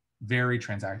transactional,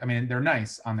 I mean, they're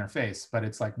nice on their face, but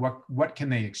it's like, what can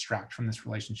they extract from this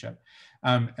relationship?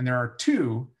 And there are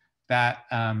two that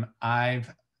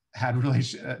I've had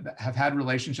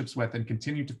relationships with and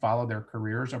continue to follow their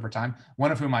careers over time,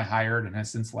 one of whom I hired and has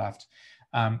since left.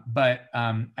 But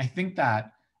I think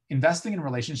that investing in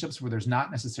relationships where there's not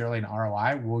necessarily an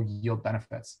ROI will yield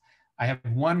benefits. I have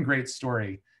one great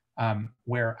story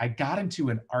where I got into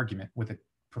an argument with a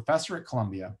professor at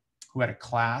Columbia who had a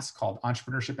class called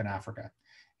Entrepreneurship in Africa.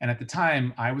 And at the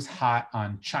time, I was hot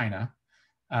on China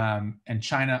and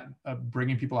China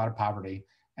bringing people out of poverty.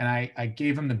 And I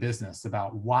gave him the business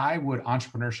about why would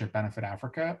entrepreneurship benefit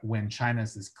Africa when China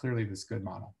is clearly this good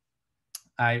model.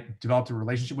 I developed a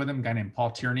relationship with him, a guy named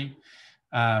Paul Tierney.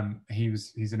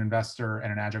 He's an investor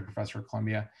and an adjunct professor at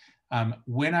Columbia.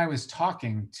 When I was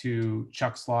talking to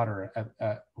Chuck Slaughter,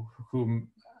 whom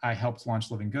I helped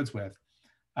launch Living Goods with,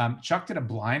 Chuck did a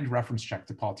blind reference check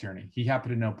to Paul Tierney. He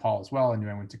happened to know Paul as well. I knew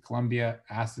I went to Columbia,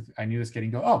 asked if I knew this kid,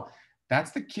 and go, oh,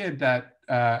 that's the kid that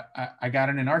I got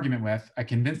in an argument with. I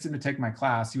convinced him to take my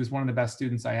class. He was one of the best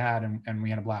students I had, and we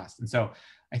had a blast. And so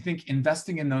I think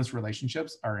investing in those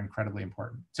relationships are incredibly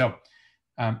important. So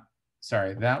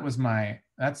sorry,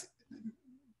 that's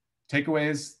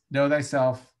takeaways: know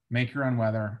thyself, make your own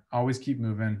weather, always keep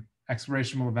moving.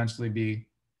 Exploration will eventually be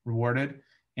rewarded,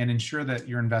 and ensure that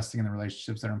you're investing in the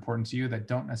relationships that are important to you that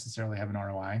don't necessarily have an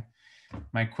ROI.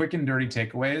 My quick and dirty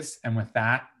takeaways, and with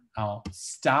that, I'll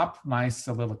stop my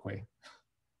soliloquy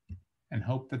and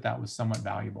hope that that was somewhat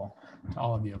valuable to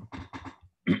all of you.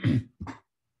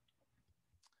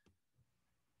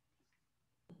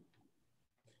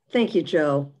 Thank you,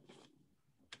 Joe.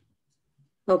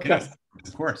 Okay. Yes,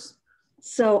 of course.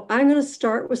 So I'm going to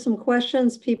start with some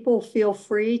questions. People feel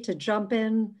free to jump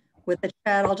in with the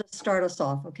chat. I'll just start us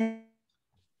off, okay?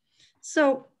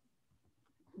 So,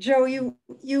 Joe, you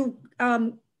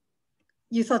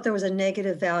thought there was a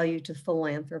negative value to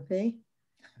philanthropy.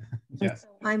 Yes. So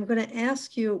I'm going to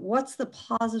ask you, what's the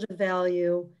positive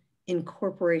value in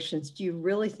corporations? Do you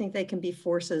really think they can be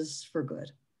forces for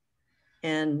good?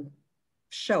 And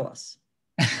show us.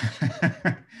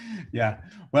 Yeah.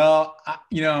 Well,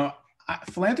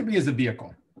 philanthropy is a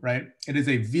vehicle, right? It is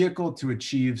a vehicle to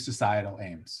achieve societal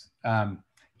aims.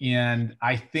 And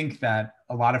I think that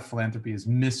a lot of philanthropy is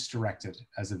misdirected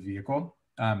as a vehicle.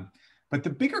 But the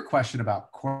bigger question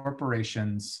about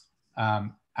corporations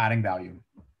adding value,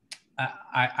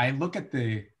 I look at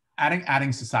the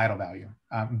adding societal value,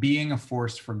 being a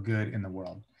force for good in the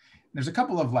world. There's a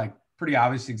couple of pretty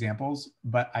obvious examples,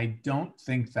 but I don't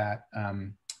think that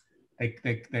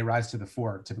they rise to the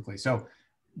fore typically. So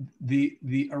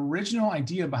the original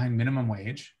idea behind minimum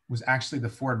wage was actually the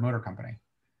Ford Motor Company.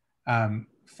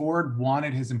 Ford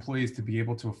wanted his employees to be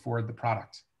able to afford the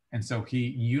product. And so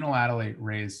he unilaterally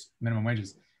raised minimum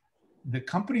wages. The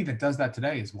company that does that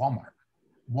today is Walmart.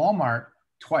 Walmart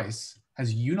twice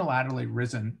has unilaterally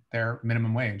risen their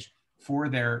minimum wage for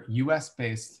their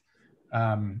US-based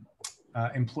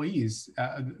employees,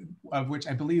 of which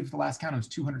I believe the last count was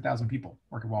 200,000 people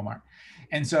work at Walmart.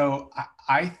 And so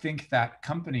I think that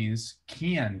companies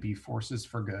can be forces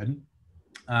for good.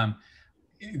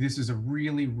 This is a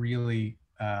really, really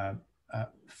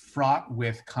fraught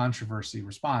with controversy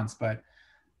response, but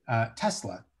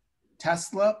Tesla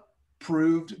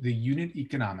proved the unit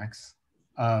economics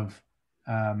of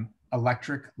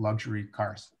electric luxury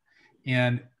cars.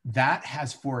 And that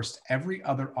has forced every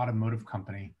other automotive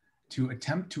company to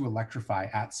attempt to electrify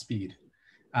at speed.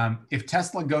 If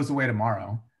Tesla goes away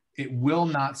tomorrow, it will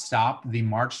not stop the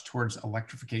march towards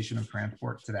electrification of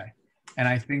transport today. And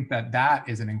I think that that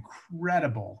is an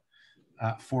incredible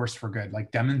force for good,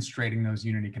 like demonstrating those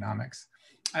unit economics.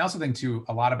 I also think too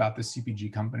a lot about the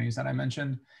CPG companies that I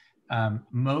mentioned.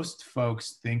 Most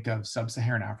folks think of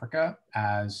sub-Saharan Africa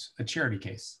as a charity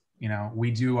case. You know,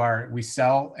 we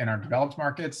sell in our developed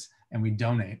markets and we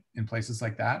donate in places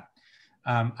like that.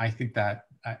 I think that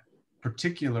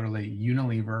particularly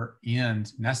Unilever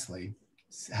and Nestle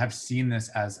have seen this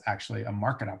as actually a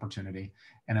market opportunity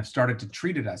and have started to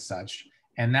treat it as such.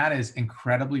 And that is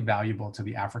incredibly valuable to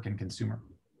the African consumer.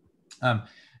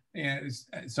 This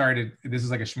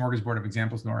is like a smorgasbord of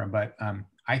examples, Nora, but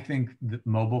I think the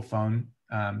mobile phone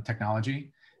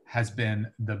technology has been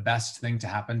the best thing to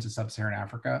happen to sub-Saharan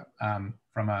Africa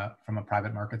from a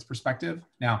private markets perspective.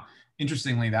 Now,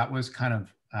 interestingly, that was kind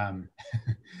of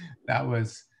that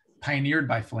was pioneered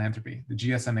by philanthropy. The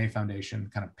GSMA Foundation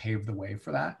kind of paved the way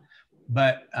for that.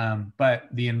 But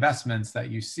the investments that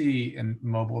you see in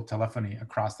mobile telephony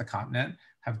across the continent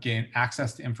have gained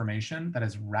access to information that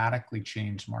has radically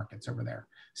changed markets over there.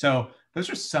 So those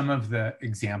are some of the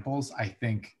examples I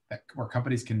think that where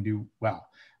companies can do well.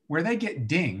 Where they get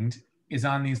dinged is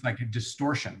on these like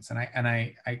distortions. And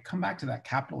I come back to that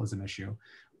capitalism issue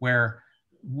where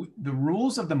the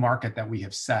rules of the market that we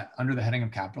have set under the heading of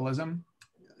capitalism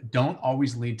don't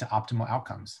always lead to optimal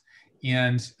outcomes.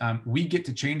 And we get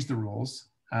to change the rules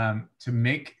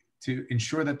to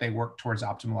ensure that they work towards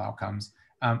optimal outcomes.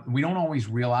 We don't always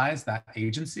realize that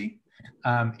agency,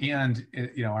 and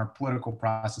our political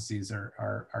processes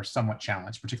are somewhat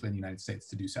challenged, particularly in the United States,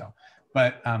 to do so.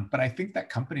 But I think that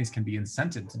companies can be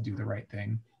incented to do the right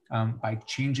thing by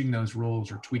changing those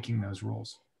rules or tweaking those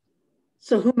rules.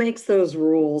 So who makes those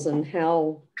rules, and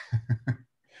how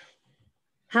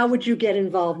would you get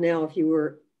involved now if you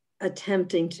were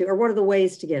attempting to, or what are the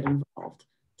ways to get involved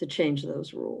to change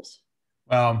those rules?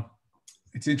 Well,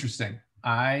 it's interesting.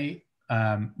 One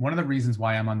of the reasons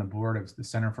why I'm on the board of the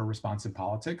Center for Responsive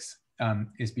Politics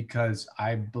is because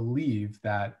I believe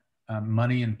that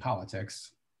money in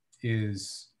politics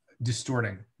is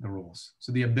distorting the rules.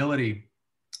 So the ability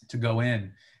to go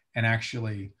in and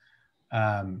actually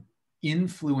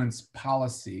influence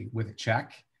policy with a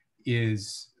check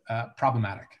is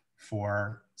problematic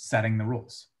for setting the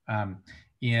rules.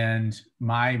 And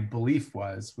my belief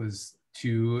was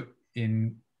to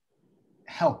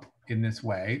help in this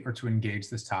way, or to engage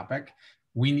this topic,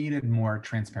 we needed more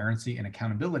transparency and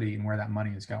accountability in where that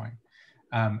money is going.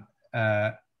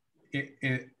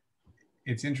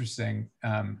 It's interesting.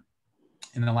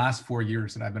 In the last 4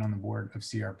 years that I've been on the board of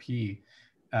CRP,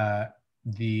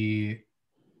 the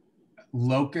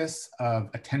locus of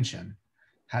attention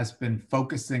has been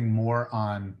focusing more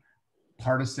on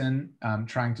partisan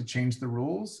trying to change the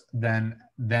rules than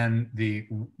the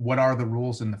what are the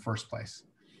rules in the first place.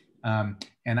 And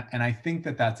I think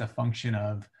that that's a function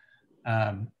of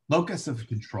locus of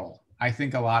control. I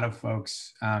think a lot of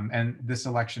folks, and this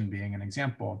election being an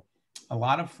example, a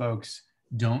lot of folks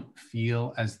don't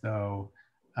feel as though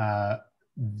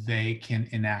they can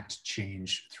enact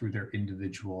change through their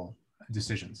individual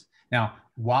decisions. Now,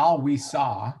 while we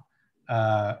saw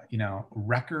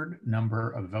record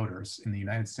number of voters in the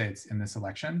United States in this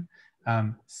election,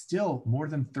 still more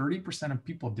than 30% of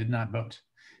people did not vote.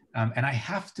 And I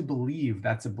have to believe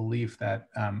that's a belief that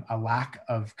a lack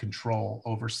of control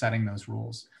over setting those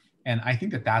rules. And I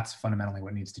think that that's fundamentally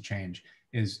what needs to change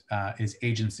is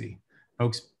agency,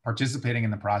 folks participating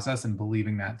in the process and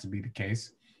believing that to be the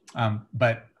case.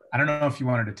 But I don't know if you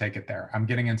wanted to take it there. I'm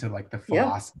getting into like the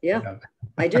philosophy. Yeah, of it.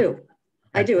 I do.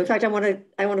 I do. In fact, I want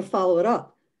to follow it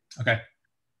up. Okay.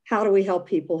 How do we help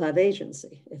people have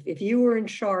agency? If you were in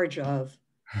charge of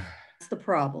that's the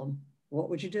problem, what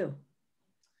would you do?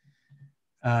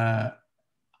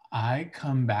 I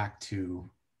come back to,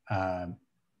 and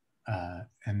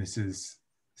this is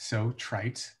so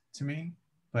trite to me,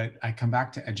 but I come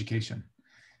back to education.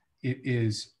 It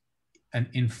is an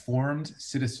informed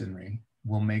citizenry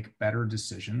will make better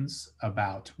decisions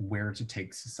about where to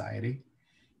take society.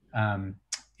 And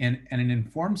an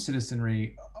informed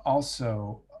citizenry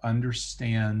also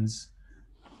understands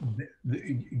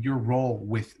your role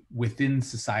within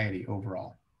society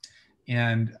overall.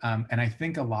 And I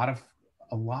think a lot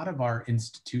of our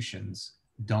institutions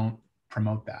don't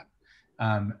promote that,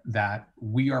 that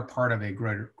we are part of a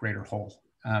greater whole,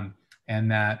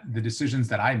 and that the decisions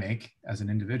that I make as an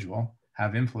individual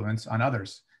have influence on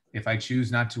others. If I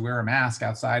choose not to wear a mask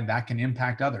outside, that can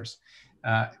impact others,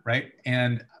 right?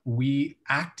 And we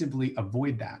actively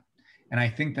avoid that. And I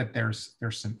think that there's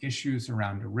some issues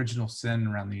around original sin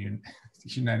around the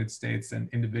United States and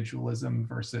individualism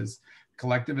versus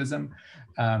collectivism.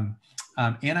 And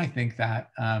I think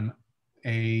that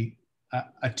a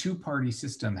two-party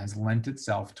system has lent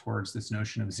itself towards this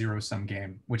notion of zero-sum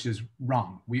game, which is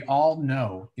wrong. We all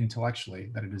know intellectually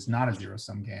that it is not a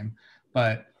zero-sum game,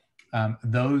 but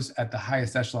those at the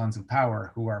highest echelons of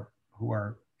power who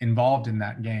are involved in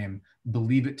that game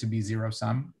believe it to be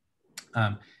zero-sum,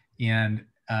 and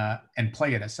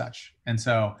play it as such. And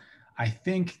so I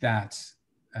think that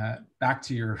back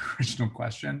to your original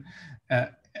question,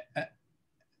 an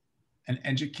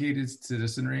educated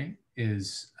citizenry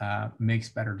makes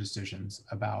better decisions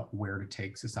about where to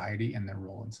take society and their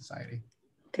role in society.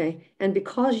 Okay, and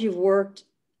because you've worked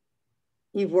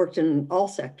in all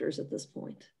sectors at this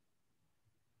point,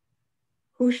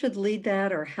 who should lead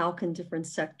that, or how can different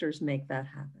sectors make that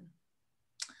happen?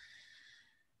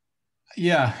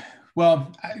 Yeah,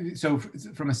 well, so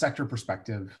from a sector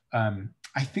perspective,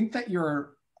 I think that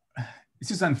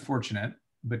this is unfortunate,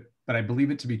 but I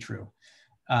believe it to be true,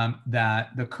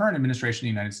 that the current administration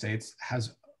in the United States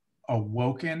has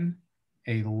awoken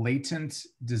a latent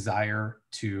desire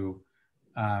to,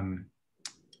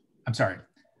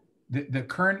 the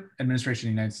current administration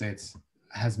in the United States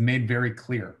has made very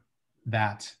clear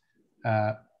that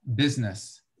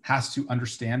business has to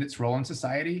understand its role in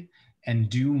society and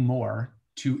do more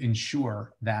to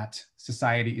ensure that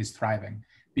society is thriving.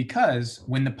 Because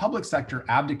when the public sector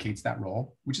abdicates that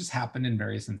role, which has happened in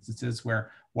various instances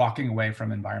where walking away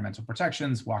from environmental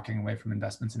protections, walking away from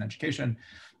investments in education,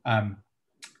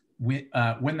 when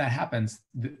that happens,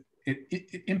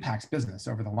 it impacts business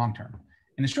over the long term.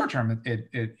 In the short term,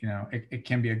 it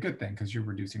can be a good thing because you're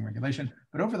reducing regulation,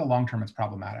 but over the long term, it's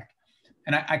problematic.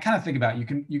 And I kind of think about, you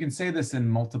can say this in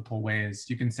multiple ways.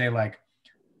 You can say like,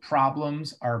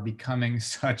 problems are becoming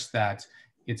such that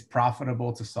it's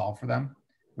profitable to solve for them,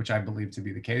 which I believe to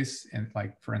be the case. And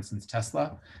like, for instance,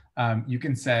 Tesla, you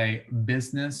can say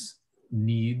business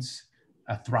needs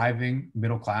a thriving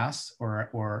middle class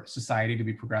or society to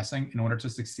be progressing in order to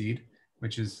succeed,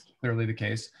 which is clearly the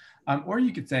case. Or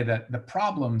you could say that the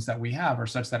problems that we have are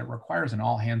such that it requires an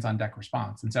all hands on deck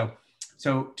response. And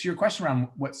so to your question around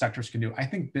what sectors can do, I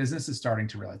think business is starting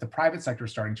to realize, the private sector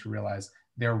is starting to realize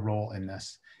their role in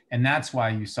this. And that's why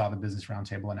you saw the Business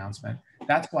Roundtable announcement.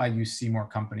 That's why you see more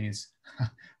companies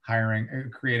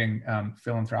hiring, creating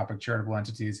philanthropic charitable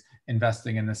entities,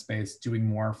 investing in this space, doing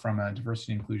more from a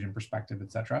diversity and inclusion perspective,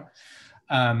 et cetera.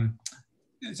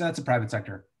 So that's a private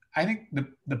sector. I think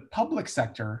the public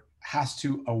sector has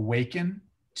to awaken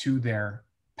to their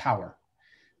power.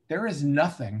 There is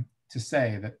nothing to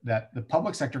say that the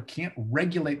public sector can't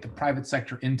regulate the private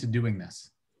sector into doing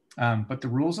this. But the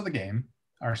rules of the game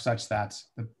are such that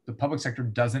the public sector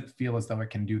doesn't feel as though it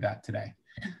can do that today.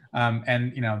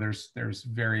 And there's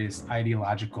various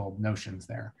ideological notions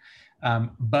there.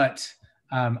 But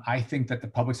I think that the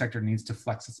public sector needs to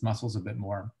flex its muscles a bit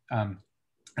more. And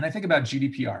I think about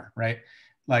GDPR, right?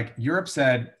 Like Europe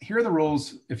said, here are the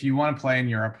rules if you want to play in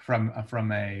Europe from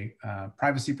a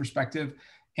privacy perspective.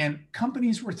 And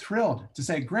companies were thrilled to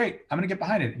say, great, I'm going to get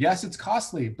behind it. Yes, it's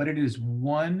costly, but it is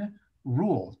one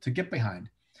rule to get behind.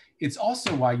 It's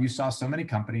also why you saw so many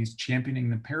companies championing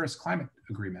the Paris Climate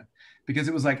Agreement, because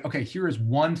it was like, okay, here is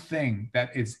one thing that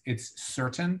it's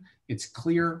certain, it's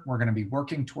clear, we're going to be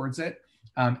working towards it.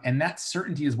 And that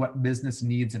certainty is what business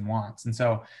needs and wants. And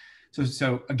so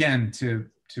again, to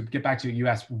get back to you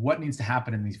asked what needs to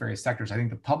happen in these various sectors. I think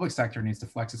the public sector needs to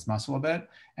flex its muscle a bit,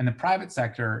 and the private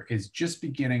sector is just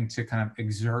beginning to kind of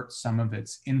exert some of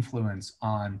its influence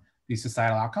on these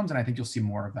societal outcomes. And I think you'll see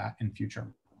more of that in future.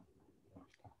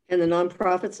 And the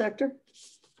nonprofit sector?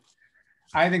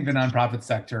 I think the nonprofit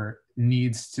sector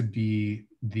needs to be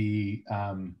the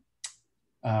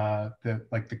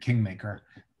kingmaker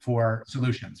for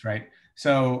solutions, right?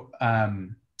 So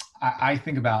I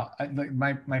think about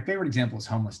my favorite example is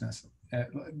homelessness.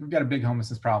 We've got a big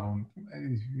homelessness problem.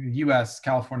 U.S.,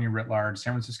 California writ large,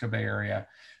 San Francisco Bay Area.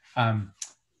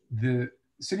 The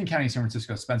city and county of San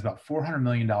Francisco spends about $400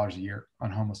 million a year on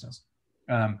homelessness,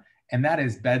 and that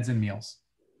is beds and meals.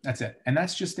 That's it, and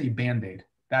that's just a Band-Aid.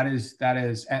 That is,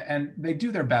 and they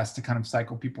do their best to kind of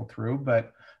cycle people through,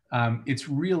 but it's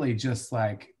really just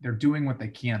like they're doing what they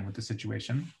can with the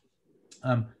situation.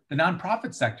 The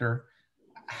nonprofit sector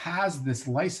has this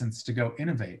license to go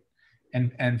innovate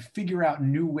and figure out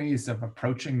new ways of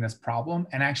approaching this problem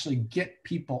and actually get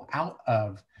people out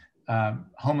of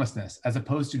homelessness as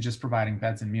opposed to just providing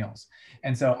beds and meals.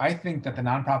 And so I think that the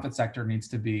nonprofit sector needs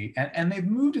to be, and they've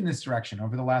moved in this direction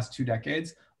over the last 2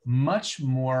 decades, much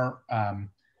more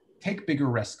take bigger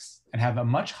risks and have a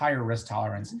much higher risk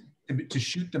tolerance to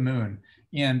shoot the moon.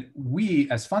 And we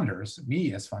as funders,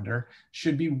 me as funder,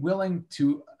 should be willing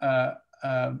to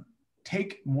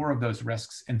take more of those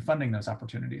risks in funding those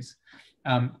opportunities.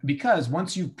 Because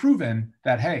once you've proven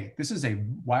that, hey, this is a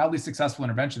wildly successful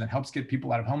intervention that helps get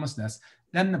people out of homelessness,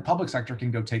 then the public sector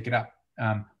can go take it up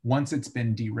once it's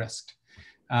been de-risked.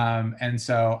 And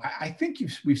so I think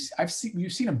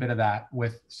you've seen a bit of that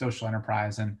with social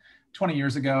enterprise. And 20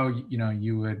 years ago,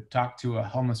 you would talk to a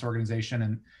homeless organization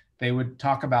and they would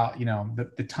talk about,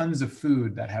 the tons of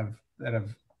food that have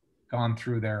gone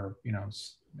through their,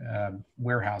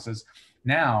 warehouses.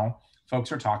 Now,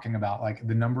 folks are talking about like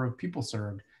the number of people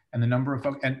served and the number of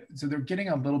folks. And so they're getting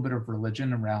a little bit of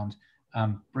religion around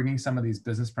bringing some of these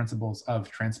business principles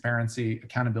of transparency,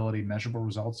 accountability, measurable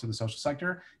results to the social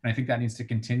sector. And I think that needs to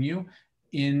continue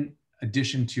in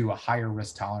addition to a higher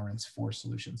risk tolerance for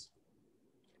solutions.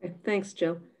 Okay, thanks,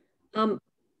 Joe. I'm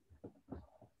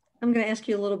going to ask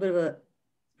you a little bit of a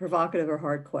provocative or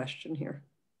hard question here.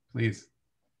 Please.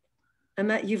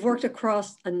 You've worked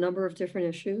across a number of different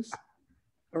issues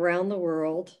around the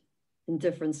world in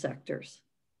different sectors.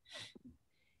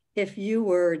 If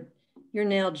you're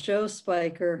now Joe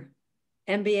Speicher,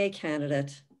 MBA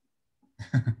candidate,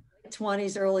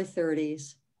 20s, early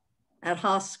 30s, at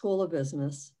Haas School of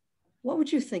Business, what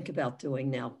would you think about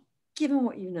doing now, given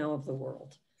what you know of the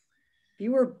world? If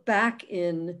you were back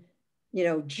in,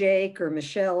 Jake or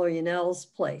Michelle or Yanel's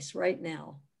place right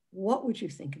now, what would you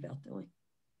think about doing?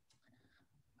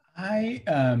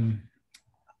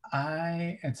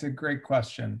 It's a great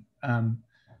question.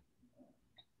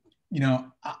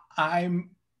 I'm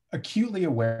acutely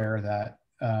aware that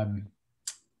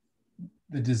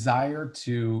the desire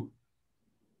to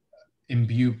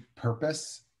imbue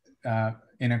purpose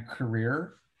in a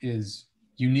career is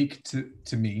unique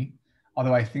to me,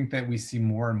 although I think that we see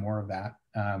more and more of that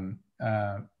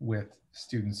with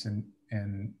students in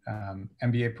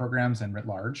MBA programs and writ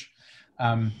large.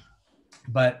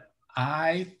 But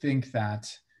I think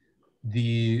that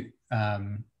the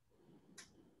I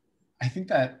think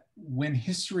that when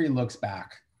history looks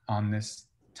back on this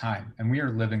time, and we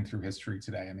are living through history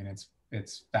today, I mean,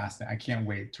 it's fascinating. I can't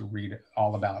wait to read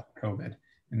all about COVID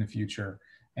in the future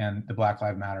and the Black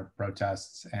Lives Matter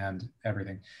protests and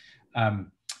everything.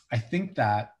 I think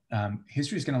that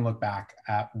history is going to look back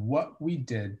at what we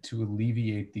did to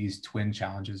alleviate these twin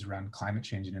challenges around climate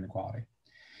change and inequality.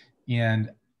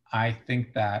 And I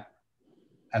think that,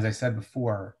 as I said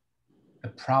before, the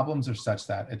problems are such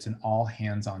that it's an all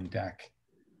hands on deck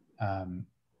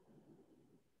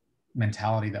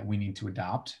mentality that we need to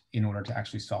adopt in order to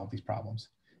actually solve these problems.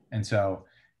 And so,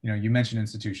 you mentioned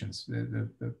institutions,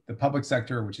 the public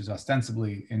sector, which is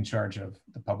ostensibly in charge of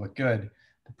the public good,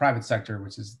 the private sector,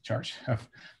 which is in charge of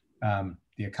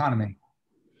the economy,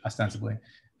 ostensibly,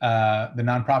 the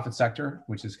nonprofit sector,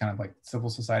 which is kind of like civil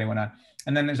society and whatnot.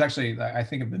 And then there's actually, I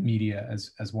think of the media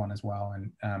as one as well,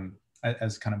 and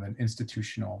as kind of an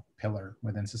institutional pillar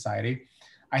within society.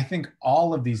 I think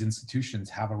all of these institutions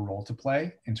have a role to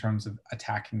play in terms of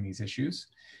attacking these issues.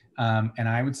 And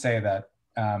I would say that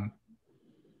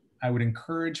I would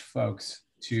encourage folks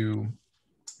to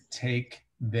take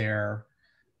their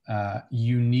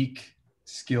unique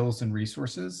skills and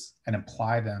resources and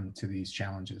apply them to these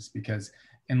challenges, because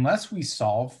unless we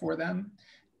solve for them,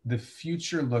 the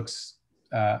future looks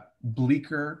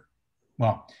bleaker.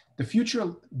 Well, the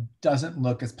future doesn't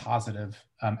look as positive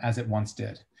as it once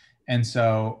did. And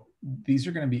so these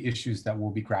are going to be issues that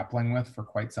we'll be grappling with for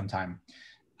quite some time.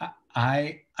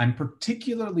 I'm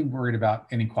particularly worried about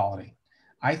inequality.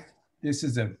 This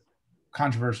is a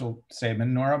controversial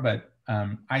statement, Nora, but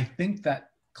I think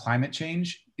that climate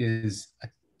change is a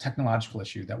technological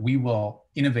issue that we will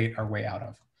innovate our way out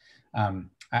of. And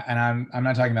I'm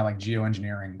not talking about like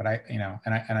geoengineering, but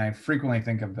I frequently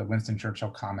think of the Winston Churchill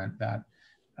comment that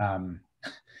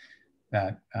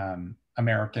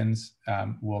Americans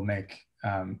will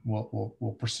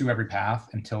pursue every path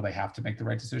until they have to make the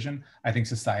right decision. I think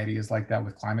society is like that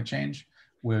with climate change.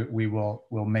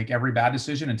 We'll make every bad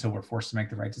decision until we're forced to make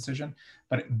the right decision.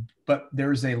 But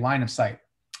there's a line of sight.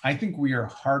 I think we are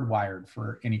hardwired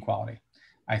for inequality.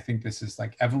 I think this is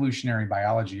like evolutionary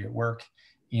biology at work,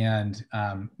 and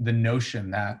the notion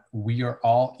that we are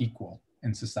all equal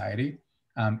in society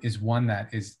is one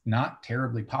that is not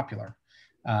terribly popular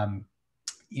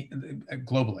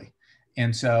globally.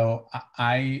 And so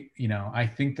I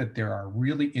think that there are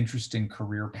really interesting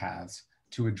career paths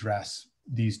to address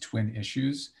these twin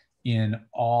issues in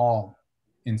all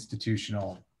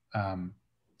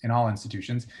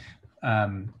institutions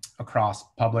across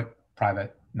public,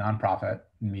 private, nonprofit,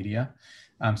 and media.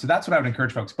 So that's what I would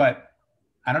encourage folks. But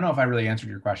I don't know if I really answered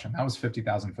your question. That was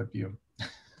 50,000 foot view.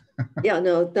 Yeah,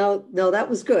 no, that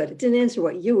was good. It didn't answer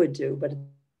what you would do, but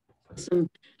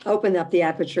opened up the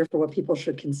aperture for what people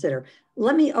should consider.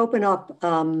 Let me open up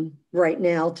right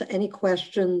now to any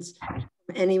questions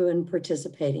from anyone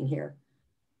participating here.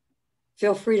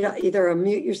 Feel free to either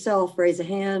unmute yourself, raise a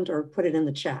hand, or put it in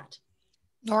the chat.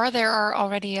 Nora, there are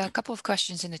already a couple of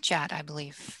questions in the chat, I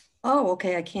believe. Oh,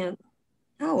 okay, I can't.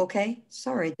 Oh, okay,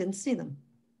 sorry, didn't see them.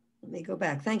 Let me go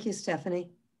back. Thank you,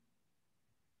 Stephanie.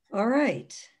 All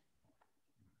right.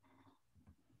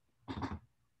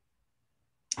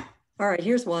 All right,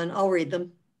 here's one. I'll read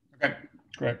them. Okay,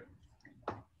 great.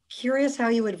 Curious how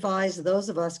you advise those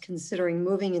of us considering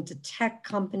moving into tech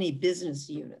company business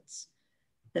units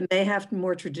that may have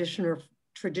more traditional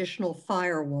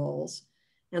firewalls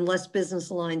and less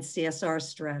business-aligned CSR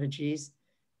strategies,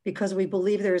 because we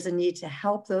believe there is a need to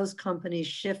help those companies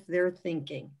shift their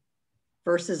thinking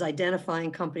versus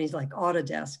identifying companies like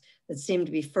Autodesk that seem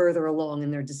to be further along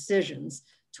in their decisions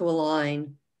to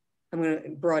align, I'm going to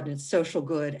broaden it, social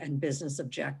good and business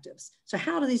objectives. So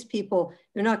how do these people,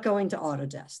 they're not going to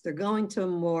Autodesk, they're going to a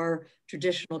more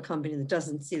traditional company that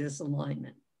doesn't see this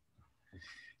alignment?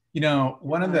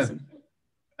 One of the,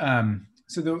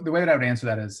 so the way that I would answer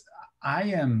that is, I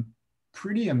am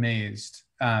pretty amazed.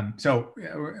 So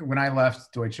when I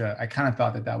left Deutsche, I kind of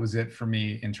thought that was it for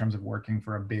me in terms of working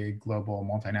for a big global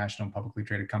multinational publicly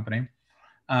traded company.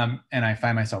 And I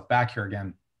find myself back here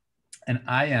again. And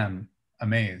I am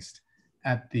amazed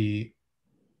at the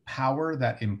power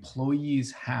that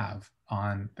employees have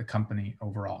on the company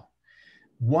overall.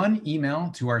 One email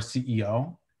to our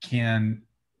CEO can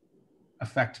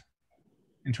affect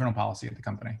internal policy at the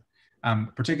company,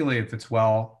 particularly if it's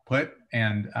well put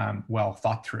and well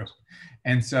thought through.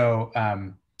 And so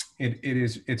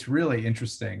it's really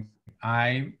interesting.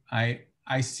 I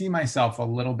see myself a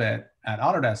little bit at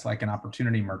Autodesk like an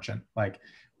opportunity merchant. Like,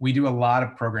 we do a lot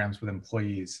of programs with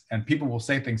employees, and people will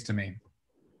say things to me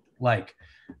like,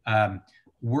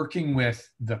 working with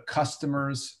the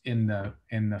customers in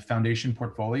the foundation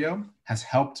portfolio has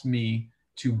helped me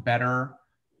to better,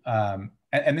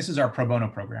 and this is our pro bono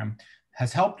program,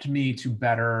 has helped me to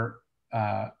better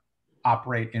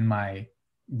operate in my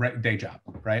day job,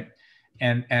 right?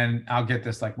 And I'll get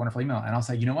this like wonderful email, and I'll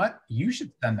say, you know what, you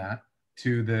should send that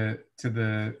to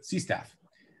the C staff.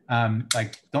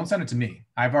 Like, don't send it to me.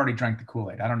 I've already drank the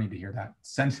Kool-Aid. I don't need to hear that.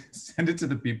 Send it to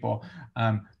the people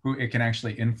who it can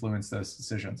actually influence those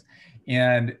decisions.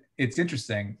 And it's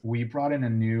interesting. We brought in a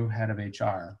new head of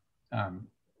HR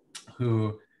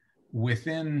who,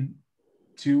 within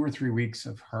 2 or 3 weeks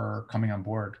of her coming on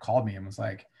board, called me and was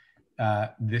like,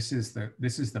 this is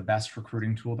the best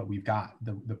recruiting tool that we've got,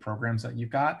 the programs that you've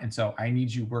got. And so I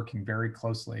need you working very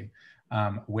closely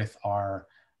with our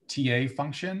TA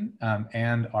function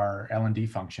and our L&D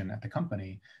function at the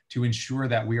company to ensure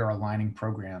that we are aligning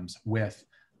programs with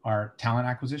our talent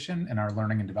acquisition and our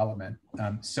learning and development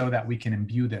so that we can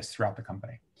imbue this throughout the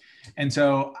company. And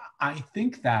so I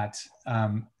think that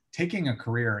taking a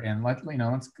career in, let's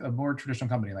a more traditional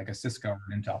company like a Cisco or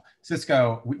an Intel.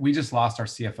 Cisco, we just lost our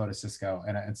CFO to Cisco,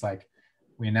 and it's like,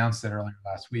 we announced it earlier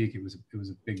last week. It was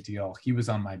a big deal. He was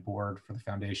on my board for the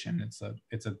foundation. It's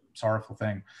a sorrowful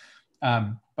thing.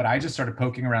 But I just started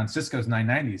poking around Cisco's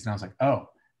 990s, and I was like, oh,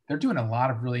 they're doing a lot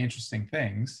of really interesting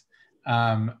things.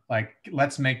 Like,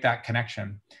 let's make that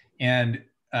connection. And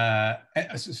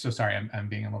so sorry, I'm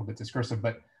being a little bit discursive,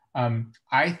 but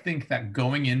I think that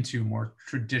going into more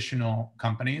traditional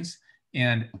companies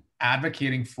and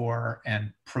advocating for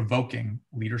and provoking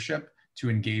leadership to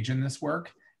engage in this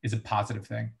work is a positive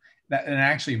thing. That, and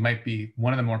actually might be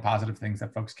one of the more positive things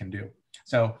that folks can do.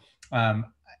 So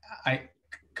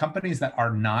companies that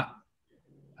are not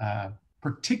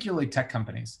particularly tech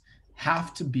companies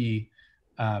have to be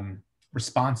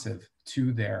responsive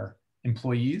to their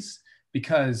employees,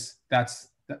 because that's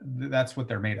what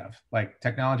they're made of. Like,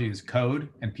 technology is code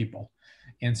and people.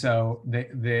 And so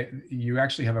you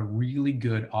actually have a really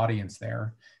good audience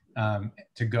there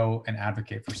to go and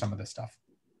advocate for some of this stuff.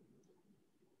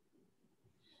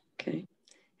 Okay,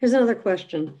 here's another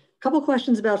question. A couple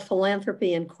questions about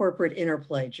philanthropy and corporate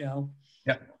interplay, Joe.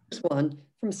 Yep. First one,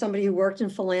 from somebody who worked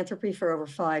in philanthropy for over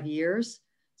 5 years,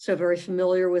 so very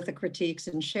familiar with the critiques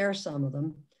and share some of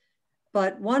them,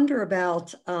 but wonder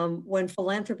about when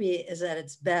philanthropy is at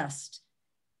its best,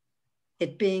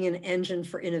 it being an engine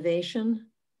for innovation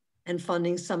and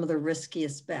funding some of the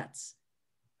riskiest bets.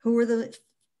 Who are the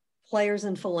players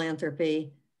in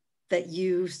philanthropy that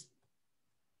you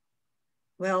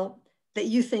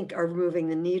think are moving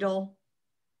the needle?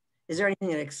 Is there anything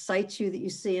that excites you that you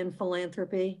see in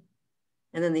philanthropy?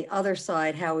 And then the other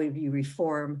side, how would you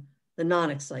reform the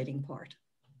non-exciting part?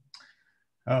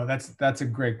 Oh, that's a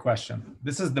great question.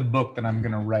 This is the book that I'm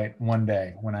going to write one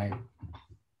day when I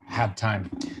have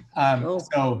time.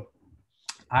 So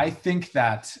I think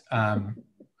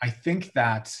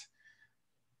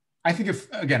if,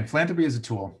 again, philanthropy is a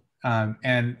tool,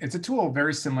 and it's a tool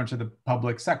very similar to the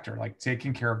public sector, like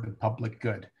taking care of the public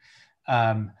good.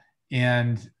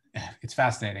 And it's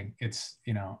fascinating. It's,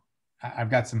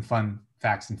 I've got some fun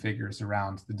facts and figures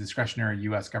around the discretionary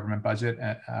US government budget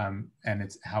and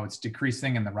how it's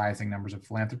decreasing, and the rising numbers of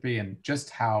philanthropy, and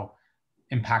just how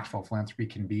impactful philanthropy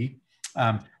can be.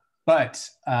 But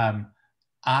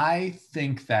I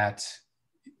think that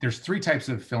there's 3 types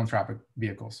of philanthropic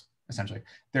vehicles, essentially.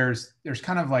 There's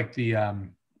kind of like the,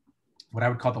 what I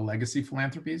would call the legacy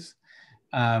philanthropies,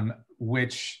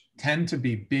 which tend to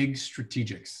be big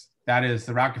strategics. That is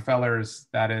the Rockefellers,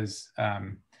 that is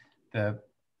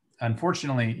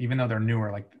unfortunately, even though they're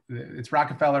newer, like it's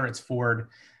Rockefeller, it's Ford,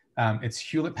 it's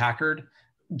Hewlett Packard.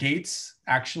 Gates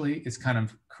actually is kind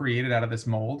of created out of this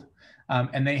mold.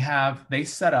 And they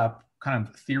set up kind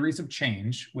of theories of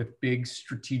change with big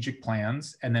strategic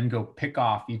plans, and then go pick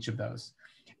off each of those.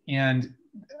 And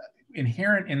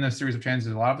inherent in those series of changes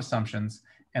is a lot of assumptions,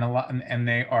 and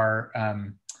they are,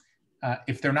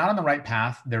 if they're not on the right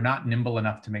path, they're not nimble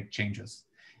enough to make changes.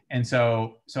 And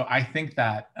so I think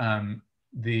that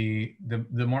the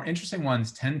more interesting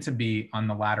ones tend to be on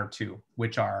the latter 2,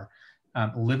 which are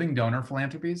living donor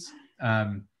philanthropies.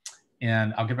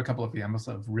 And I'll give a couple of examples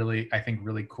of really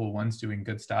cool ones doing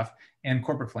good stuff, and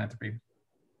corporate philanthropy,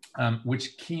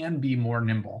 which can be more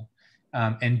nimble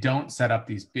and don't set up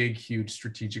these big, huge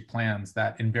strategic plans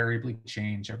that invariably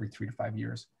change every 3 to 5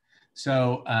 years.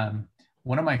 So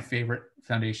one of my favorite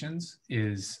foundations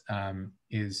is the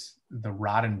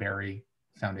Roddenberry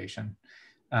Foundation.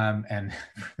 And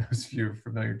for those of you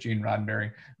familiar, Gene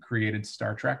Roddenberry created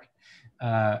Star Trek.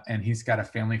 and he's got a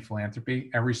family philanthropy.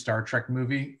 Every Star Trek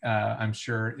movie, I'm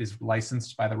sure, is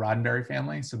licensed by the Roddenberry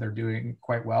family, so they're doing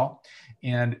quite well.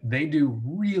 And they do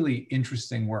really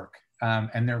interesting work,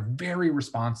 and they're very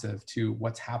responsive to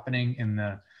what's happening in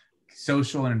the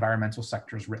social and environmental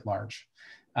sectors writ large.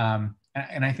 And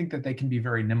I think that they can be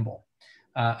very nimble.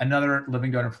 Another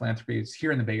living donor philanthropy is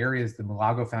here in the Bay Area is the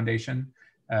Milagro Foundation,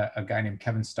 a guy named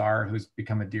Kevin Starr, who's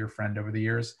become a dear friend over the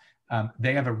years.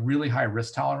 They have a really high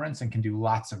risk tolerance and can do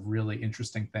lots of really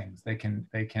interesting things. They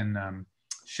can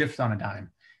shift on a dime.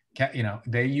 You know,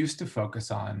 they used to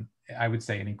focus on, I would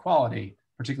say, inequality,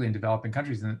 particularly in developing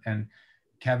countries. And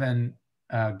Kevin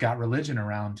got religion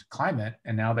around climate,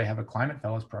 and now they have a climate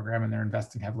fellows program, and they're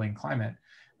investing heavily in climate,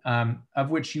 of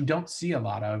which you don't see a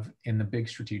lot of in the big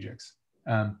strategics.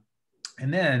 And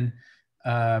then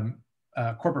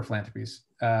corporate philanthropies.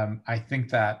 I think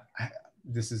that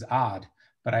this is odd,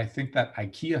 but I think that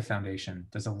IKEA Foundation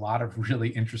does a lot of really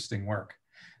interesting work.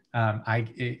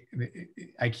 IKEA,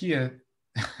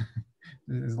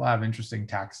 there's a lot of interesting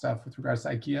tax stuff with regards to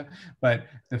IKEA, but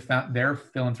their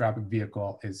philanthropic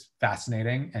vehicle is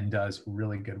fascinating and does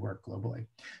really good work globally.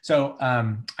 So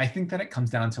I think that it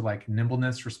comes down to like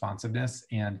nimbleness, responsiveness,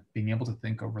 and being able to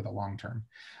think over the long term.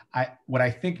 What I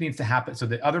think needs to happen, so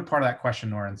the other part of that question,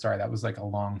 Nora, and sorry, that was like a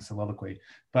long soliloquy,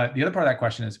 but the other part of that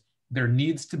question is there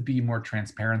needs to be more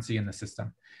transparency in the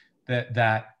system.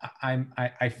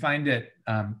 I find it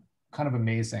kind of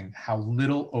amazing how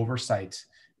little oversight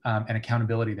and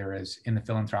accountability there is in the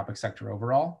philanthropic sector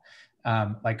overall.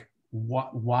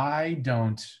 Why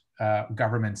don't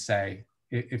governments say,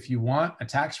 if you want a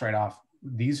tax write-off,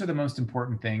 these are the most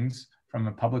important things from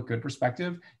a public good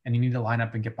perspective, and you need to line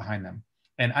up and get behind them.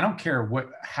 And I don't care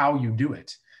how you do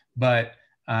it, but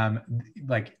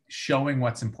like showing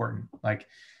what's important. Like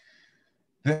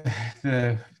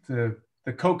the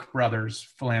Koch brothers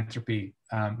philanthropy,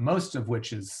 most of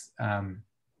which is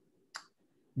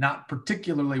not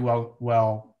particularly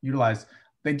well utilized.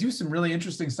 They do some really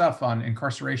interesting stuff on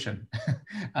incarceration,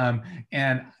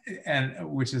 and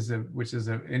which is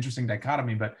an interesting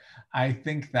dichotomy. But I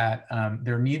think that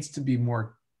there needs to be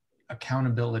more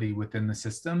accountability within the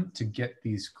system to get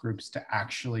these groups to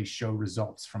actually show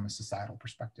results from a societal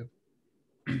perspective.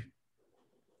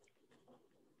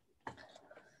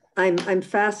 I'm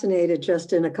fascinated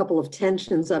just in a couple of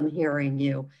tensions I'm hearing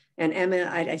you. And Emma,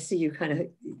 I see you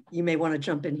you may want to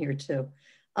jump in here too.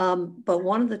 But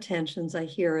one of the tensions I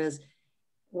hear is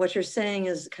what you're saying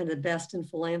is kind of the best in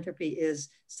philanthropy is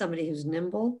somebody who's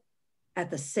nimble at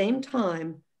the same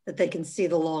time that they can see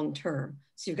the long term.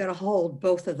 So you've got to hold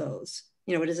both of those.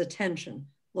 You know, it is a tension,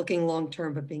 looking long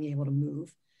term, but being able to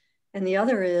move. And the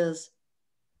other is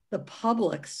the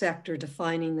public sector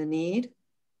defining the need.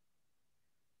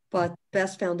 But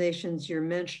best foundations you're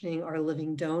mentioning are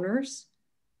living donors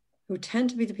who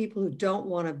tend to be the people who don't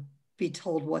want to be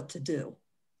told what to do.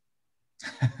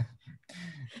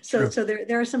 So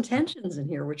there are some tensions in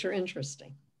here, which are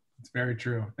interesting. It's very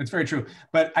true. It's very true.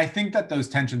 But I think that those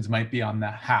tensions might be on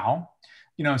the how.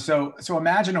 You know, so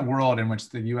imagine a world in which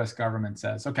the U.S. government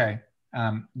says, okay,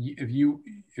 if you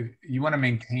want to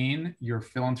maintain your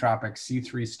philanthropic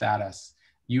C3 status,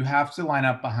 you have to line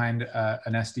up behind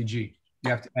an SDG.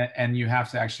 You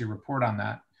have to actually report on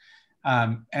that.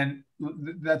 And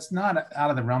that's not out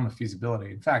of the realm of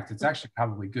feasibility. In fact, it's actually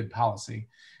probably good policy.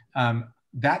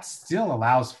 That still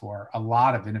allows for a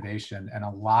lot of innovation and a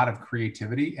lot of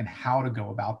creativity in how to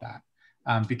go about that,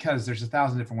 because there's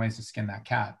 1,000 different ways to skin that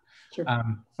cat. Sure.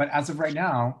 But as of right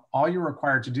now, all you're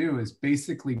required to do is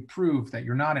basically prove that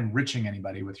you're not enriching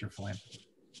anybody with your philanthropy,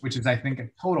 which is, I think, a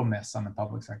total miss on the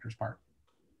public sector's part.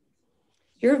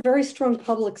 You're a very strong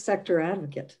public sector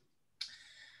advocate.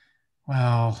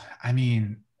 Well, I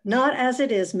mean, not as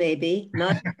it is, maybe,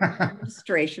 not in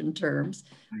administration terms,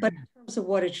 but in terms of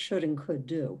what it should and could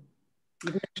do.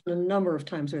 You've mentioned a number of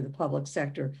times where the public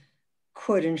sector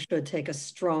could and should take a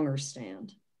stronger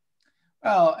stand.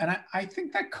 Well, and I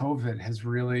think that COVID has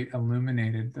really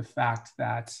illuminated the fact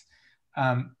that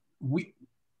we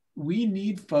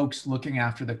need folks looking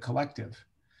after the collective.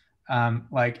 And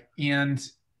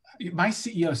my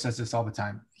CEO says this all the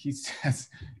time. He says,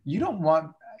 you don't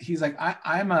want, he's like,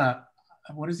 I'm a,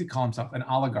 what does he call himself? An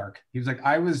oligarch. He was like,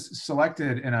 I was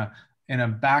selected in a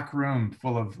back room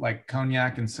full of like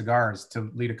cognac and cigars to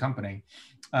lead a company.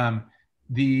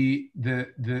 You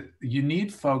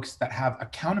need folks that have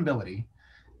accountability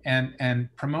and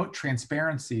promote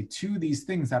transparency to these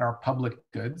things that are public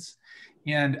goods.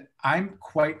 And I'm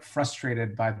quite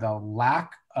frustrated by the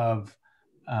lack of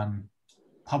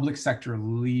public sector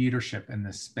leadership in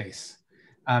this space.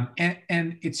 And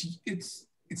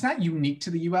it's not unique to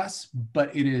the US,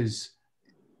 but it is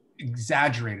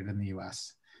exaggerated in the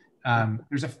US.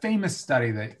 There's a famous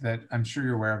study that I'm sure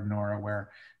you're aware of, Nora,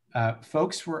 where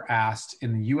folks were asked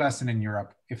in the US and in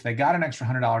Europe, if they got an extra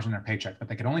 $100 in their paycheck, but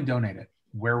they could only donate it,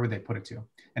 where would they put it to?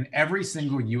 And every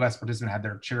single US participant had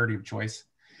their charity of choice.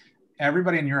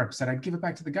 Everybody in Europe said, I'd give it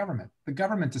back to the government. The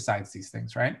government decides these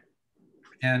things, right?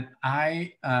 And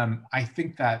I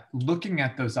think that looking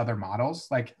at those other models,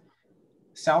 like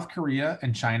South Korea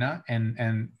and China,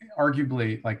 and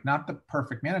arguably like not the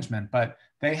perfect management, but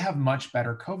they have much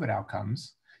better COVID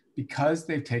outcomes because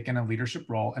they've taken a leadership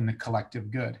role in the collective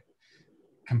good.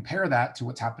 Compare that to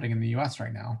what's happening in the US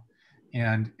right now,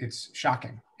 and it's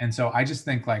shocking. And so I just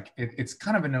think like it's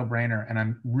kind of a no-brainer, and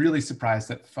I'm really surprised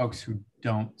that folks who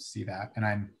don't see that, and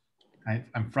I'm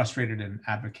frustrated and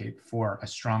advocate for a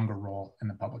stronger role in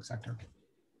the public sector.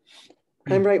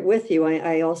 I'm right with you.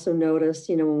 I also noticed,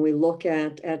 when we look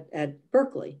at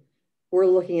Berkeley, we're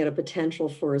looking at a potential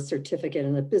for a certificate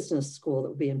in a business school that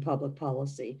would be in public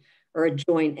policy, or a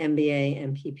joint MBA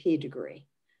MPP degree.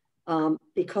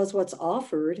 Because what's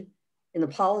offered in the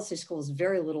policy school is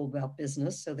very little about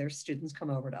business, so their students come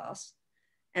over to us.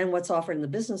 And what's offered in the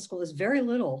business school is very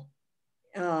little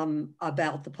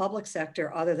about the public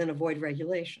sector other than avoid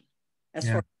regulation, as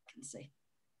far as I can see.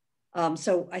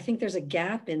 So I think there's a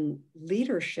gap in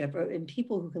leadership, in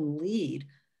people who can lead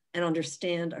and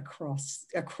understand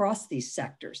across these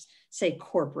sectors, say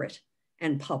corporate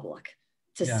and public,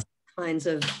 to see kinds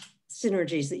of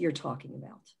synergies that you're talking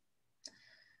about.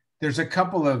 There's a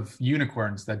couple of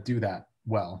unicorns that do that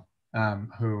well,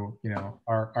 who,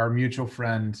 our mutual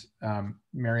friend,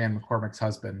 Marianne McCormick's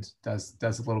husband does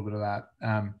a little bit of that.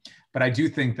 But I do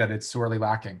think that it's sorely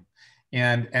lacking.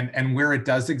 And where it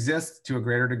does exist to a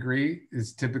greater degree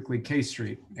is typically K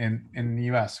Street in the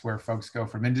US, where folks go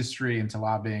from industry into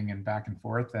lobbying and back and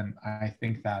forth. And I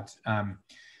think that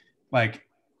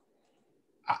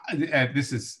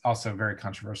this is also very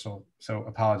controversial, so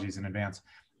apologies in advance.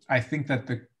 I think that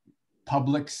the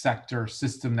public sector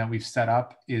system that we've set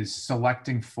up is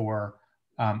selecting for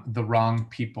the wrong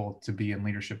people to be in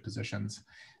leadership positions.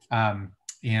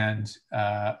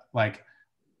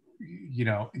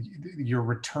 Your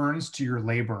returns to your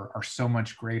labor are so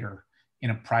much greater in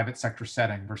a private sector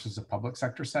setting versus a public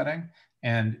sector setting.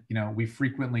 And, we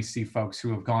frequently see folks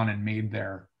who have gone and made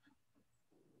their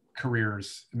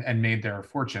careers and made their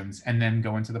fortunes and then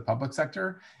go into the public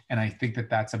sector. And I think that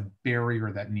that's a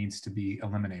barrier that needs to be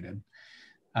eliminated.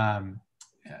 I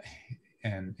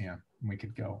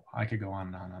could go on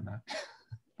and on that.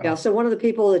 Yeah, so one of the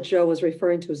people that Joe was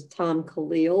referring to is Tom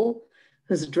Khalil,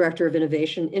 who's the director of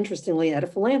innovation, interestingly, at a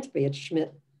philanthropy at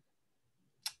Schmidt.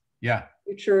 Yeah.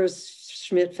 Futures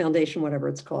Schmidt Foundation, whatever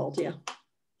it's called. Yeah.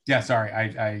 Yeah, sorry,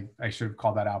 I should have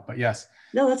called that out, but yes.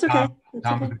 No, that's okay.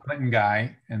 Tom was a Clinton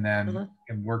guy, and then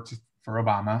worked for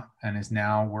Obama, and is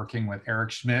now working with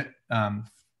Eric Schmidt,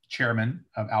 chairman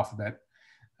of Alphabet,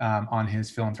 on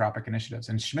his philanthropic initiatives.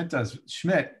 And Schmidt,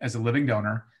 as a living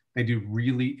donor, they do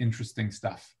really interesting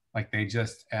stuff. Like they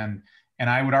just, and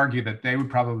I would argue that they would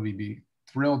probably be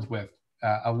thrilled with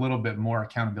a little bit more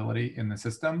accountability in the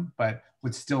system, but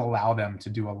would still allow them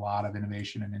to do a lot of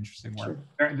innovation and interesting work.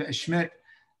 Sure. Schmidt,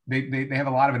 they have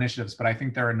a lot of initiatives, but I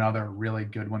think they're another really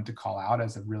good one to call out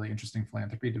as a really interesting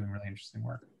philanthropy doing really interesting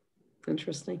work.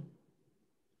 Interesting.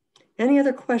 Any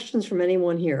other questions from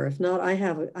anyone here? If not, I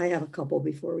have a couple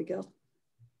before we go.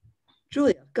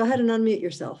 Julia, go ahead and unmute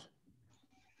yourself.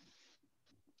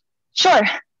 Sure.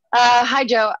 Hi,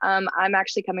 Joe. I'm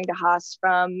actually coming to Haas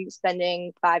from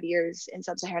spending 5 years in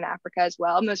sub-Saharan Africa as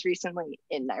well, most recently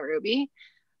in Nairobi.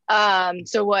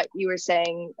 So what you were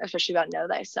saying, especially about know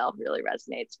thyself, really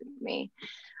resonates with me.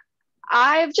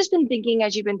 I've just been thinking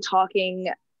as you've been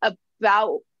talking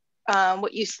about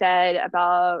what you said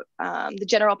about the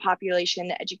general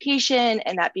population education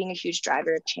and that being a huge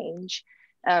driver of change,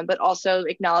 but also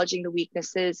acknowledging the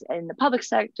weaknesses in the public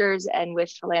sectors and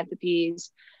with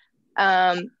philanthropies.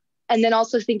 And then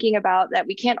also thinking about that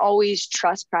we can't always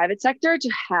trust private sector to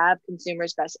have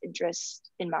consumers' best interest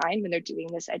in mind when they're doing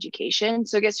this education.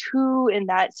 So I guess who in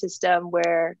that system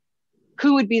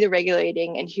who would be the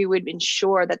regulating and who would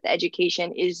ensure that the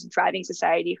education is driving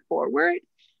society forward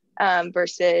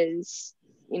versus,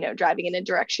 driving in a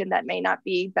direction that may not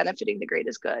be benefiting the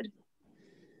greatest good?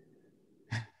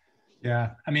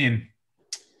 Yeah, I mean,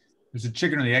 there's a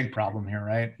chicken or the egg problem here,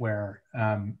 right? Where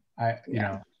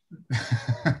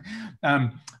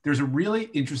there's a really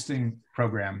interesting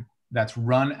program that's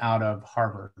run out of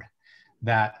Harvard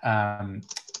that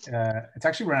it's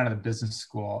actually run out of the business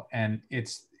school, and it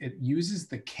uses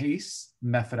the case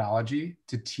methodology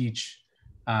to teach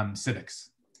civics.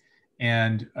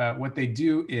 And what they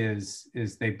do is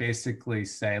they basically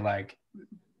say, like,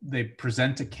 they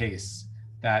present a case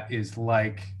that is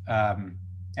like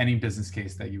any business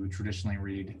case that you would traditionally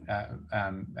read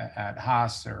at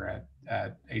Haas or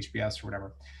at HBS or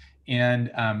whatever.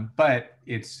 And but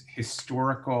it's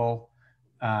historical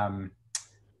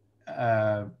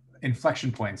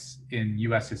inflection points in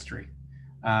U.S. history.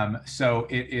 So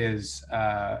it is,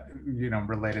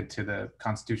 related to the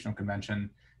Constitutional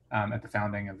Convention at the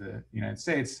founding of the United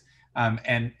States.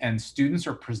 And students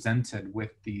are presented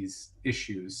with these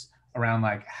issues around,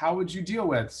 like, how would you deal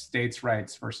with states'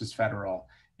 rights versus federal?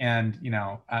 And,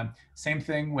 same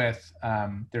thing with,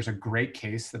 there's a great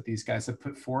case that these guys have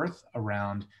put forth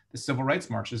around the civil rights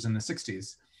marches in the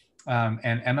 60s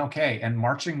and MLK and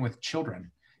marching with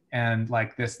children. And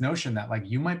like this notion that, like,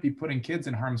 you might be putting kids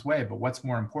in harm's way, but what's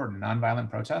more important, nonviolent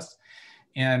protest?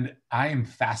 And I am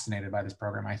fascinated by this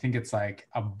program. I think it's like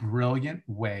a brilliant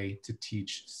way to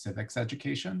teach civics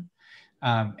education.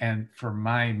 And for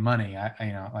my money,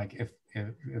 like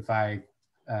if I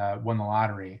won the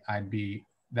lottery,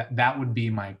 that would be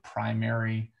my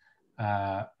primary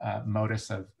modus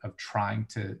of trying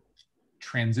to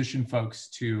transition folks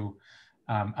to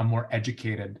a more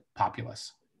educated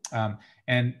populace.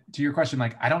 And to your question,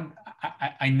 like,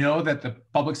 I know that the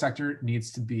public sector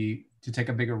needs to take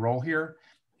a bigger role here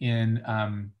in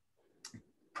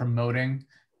promoting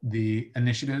the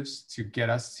initiatives to get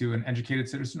us to an educated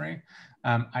citizenry.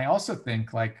 I also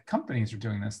think, like, companies are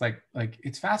doing this, like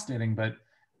it's fascinating, but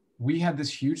we had this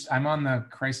huge, I'm on the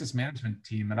crisis management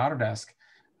team at Autodesk.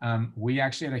 We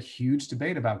actually had a huge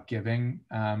debate about giving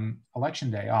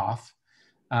election day off.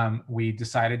 We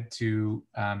decided to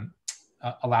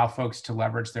allow folks to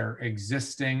leverage their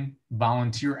existing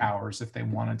volunteer hours if they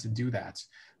wanted to do that.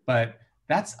 But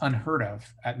that's unheard of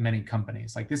at many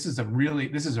companies. Like, this is a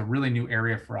really new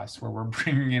area for us, where we're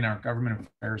bringing in our government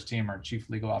affairs team, our chief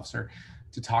legal officer,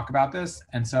 to talk about this.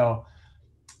 And so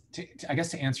I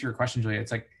guess to answer your question, Julia,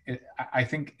 it's like, I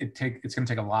think it's going to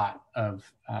take a lot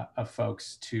of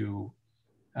folks to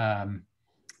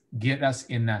get us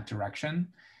in that direction.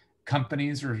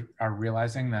 Companies are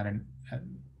realizing that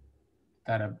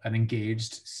an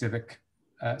engaged civic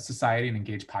society, an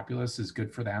engaged populace, is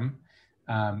good for them,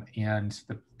 and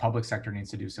the public sector needs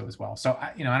to do so as well. So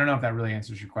I don't know if that really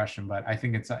answers your question, but I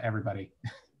think it's everybody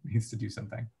needs to do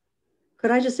something.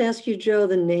 Could I just ask you, Joe,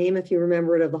 the name, if you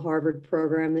remember it, of the Harvard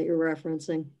program that you're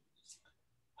referencing?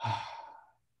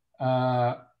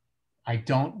 I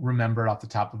don't remember it off the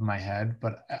top of my head,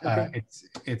 but Okay.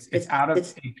 it's out of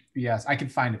HBS. I can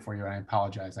find it for you, and I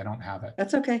apologize, I don't have it.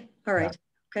 That's okay. All right.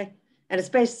 Yeah. Okay. And it's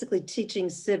basically teaching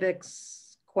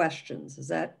civics questions. Is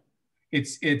that?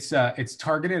 It's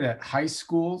targeted at high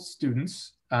school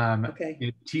students. Okay.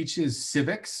 It teaches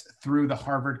civics through the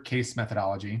Harvard case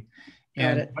methodology.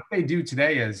 And what they do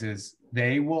today is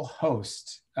they will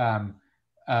host,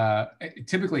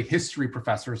 typically history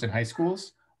professors in high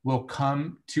schools will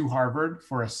come to Harvard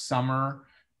for a summer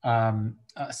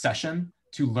session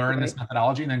to learn this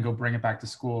methodology, and then go bring it back to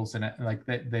schools. And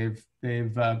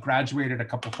they've graduated a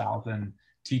couple thousand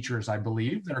teachers, I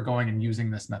believe, that are going and using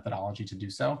this methodology to do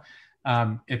so.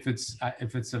 If it's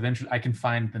of interest, I can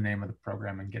find the name of the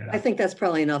program and get it out. I think that's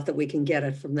probably enough that we can get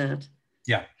it from that.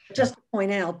 Yeah. Just to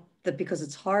point out that because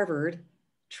it's Harvard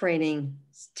training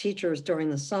teachers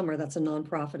during the summer, that's a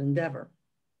nonprofit endeavor.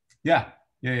 Yeah,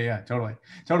 totally.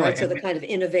 Right, so the kind of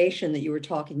innovation that you were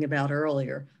talking about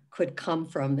earlier could come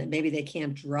from that. Maybe they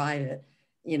can't drive it,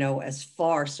 as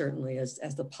far certainly as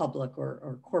the public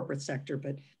or corporate sector,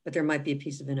 but there might be a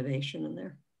piece of innovation in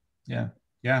there.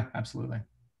 Yeah, absolutely.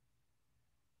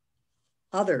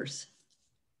 Others?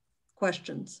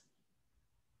 Questions?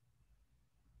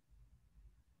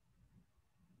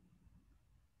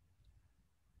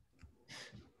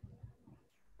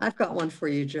 I've got one for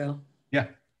you, Joe. Yeah,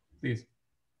 please.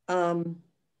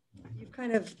 You've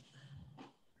kind of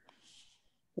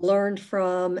learned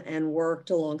from and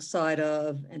worked alongside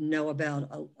of and know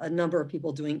about a number of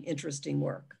people doing interesting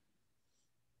work.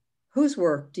 Whose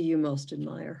work do you most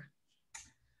admire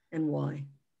and why?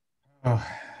 It's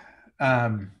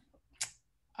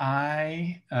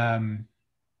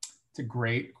a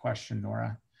great question,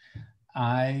 Nora.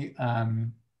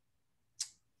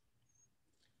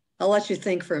 I'll let you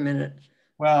think for a minute.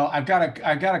 Well, I've got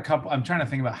a couple. I'm trying to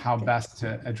think about how best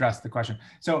to address the question.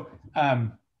 So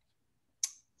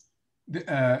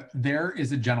there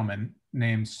is a gentleman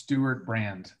named Stuart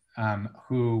Brand,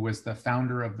 who was the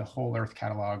founder of the Whole Earth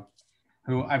Catalog,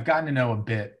 who I've gotten to know a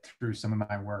bit through some of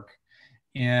my work.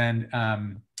 And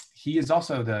he is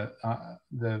also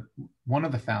the one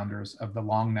of the founders of the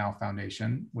Long Now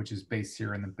Foundation, which is based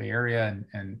here in the Bay Area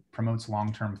and promotes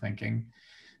long-term thinking.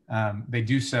 They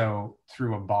do so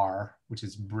through a bar, which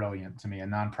is brilliant to me, a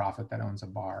nonprofit that owns a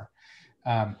bar.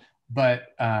 I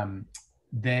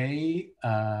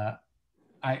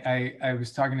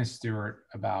was talking to Stuart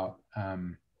about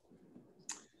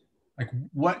like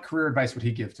what career advice would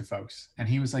he give to folks? And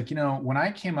he was like, when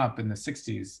I came up in the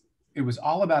 60s, it was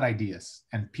all about ideas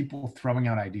and people throwing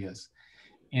out ideas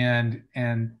and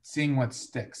seeing what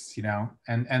sticks,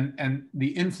 and the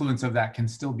influence of that it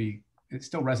still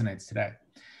resonates today.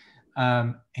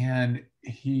 And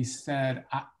he said,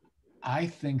 I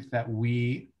think that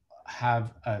we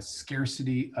have a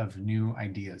scarcity of new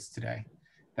ideas today,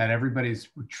 that everybody's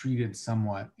retreated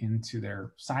somewhat into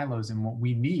their silos, and what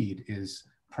we need is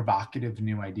provocative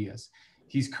new ideas.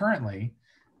 He's currently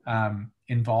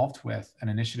involved with an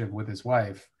initiative with his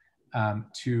wife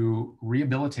to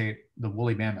rehabilitate the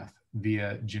woolly mammoth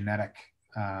via genetic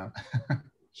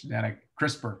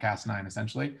CRISPR-Cas9,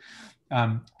 essentially,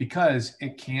 because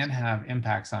it can have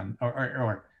impacts on,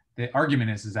 or the argument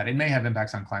is that it may have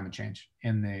impacts on climate change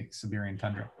in the Siberian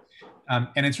tundra.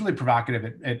 And it's really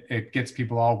provocative. It gets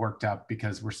people all worked up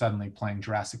because we're suddenly playing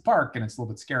Jurassic Park and it's a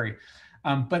little bit scary.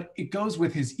 But it goes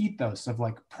with his ethos of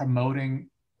like promoting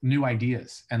new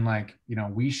ideas and like,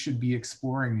 we should be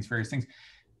exploring these various things.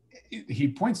 He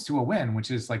points to a win,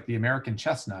 which is like the American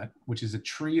chestnut, which is a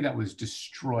tree that was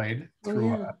destroyed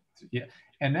through,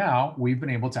 and now we've been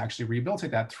able to actually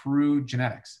rehabilitate that through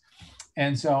genetics.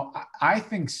 And so I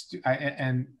think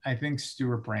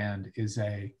Stuart Brand is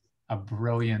a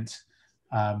brilliant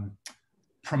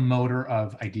promoter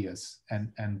of ideas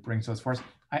and brings those forth.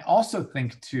 I also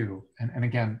think too, and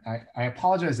again, I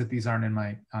apologize that these aren't in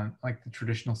my like the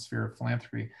traditional sphere of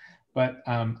philanthropy, but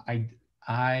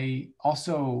I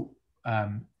also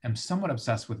am somewhat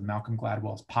obsessed with Malcolm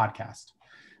Gladwell's podcast.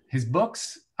 His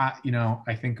books, I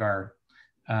think are,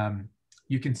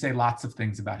 you can say lots of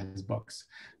things about his books.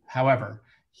 However,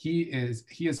 he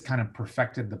has kind of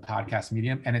perfected the podcast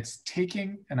medium, and it's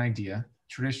taking an idea,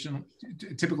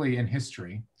 typically in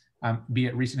history, be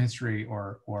it recent history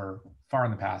or far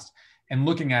in the past, and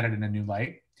looking at it in a new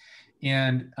light.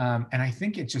 And I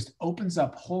think it just opens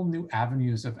up whole new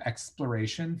avenues of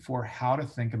exploration for how to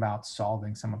think about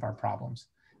solving some of our problems.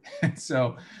 And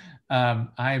so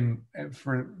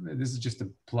this is just a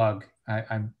plug.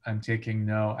 I'm taking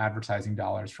no advertising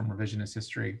dollars from revisionist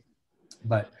history,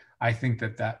 but I think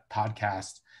that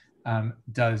podcast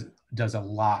does a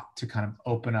lot to kind of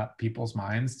open up people's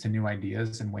minds to new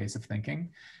ideas and ways of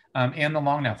thinking, and the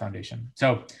Long Now Foundation.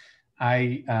 So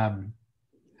I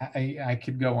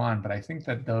could go on, but I think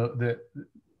that the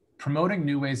promoting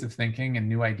new ways of thinking and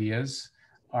new ideas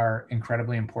are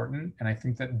incredibly important. And I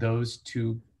think that those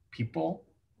two people,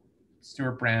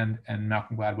 Stuart Brand and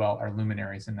Malcolm Gladwell, are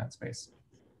luminaries in that space.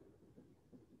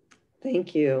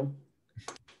 Thank you.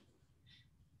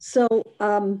 So,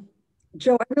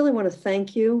 Joe, I really want to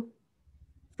thank you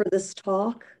for this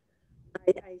talk.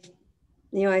 I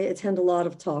attend a lot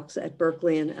of talks at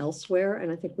Berkeley and elsewhere,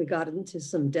 and I think we got into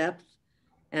some depth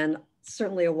and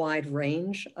certainly a wide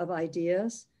range of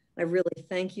ideas. I really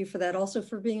thank you for that, also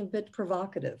for being a bit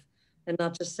provocative and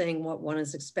not just saying what one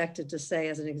is expected to say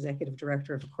as an executive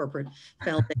director of a corporate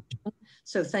foundation.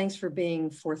 So thanks for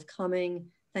being forthcoming.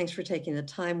 Thanks for taking the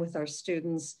time with our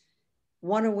students.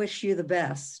 Want to wish you the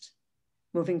best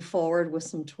moving forward with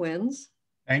some twins.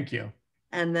 Thank you.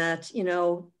 And that,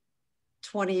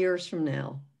 20 years from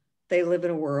now, they live in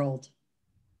a world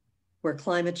where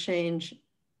climate change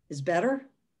is better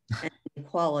and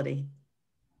equality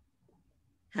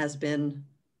has been,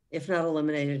 if not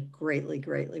eliminated, greatly,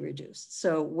 greatly reduced.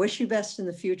 So wish you best in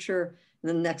the future, in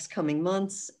the next coming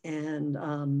months, and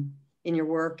in your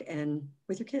work and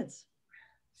with your kids.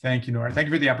 Thank you, Nora. Thank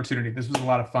you for the opportunity. This was a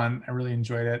lot of fun. I really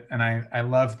enjoyed it. And I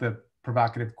love the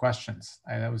provocative questions.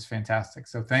 That was fantastic.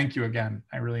 So thank you again.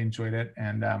 I really enjoyed it.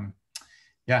 And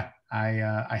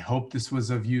I hope this was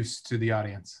of use to the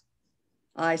audience.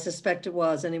 I suspect it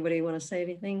was. Anybody want to say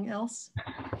anything else?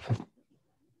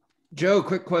 Joe,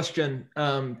 quick question.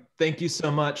 Thank you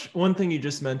so much. One thing you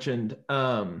just mentioned,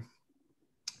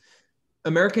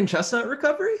 American chestnut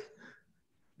recovery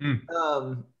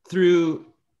through,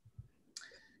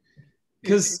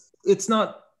 because it's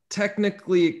not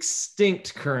technically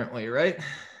extinct currently, right?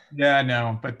 Yeah,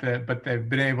 no, but they've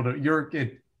been able to.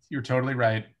 You're totally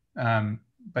right.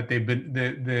 But they've been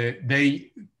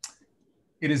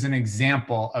it is an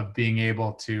example of being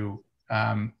able to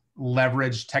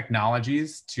leverage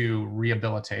technologies to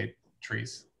rehabilitate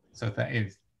trees. So that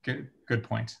is good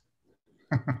point.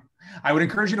 I would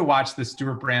encourage you to watch the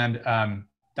Stuart Brand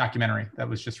documentary that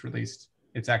was just released.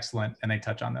 It's excellent, and they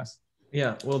touch on this.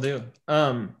 Yeah, will do.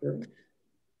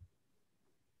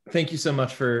 Thank you so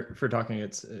much for talking.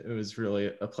 It was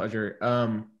really a pleasure.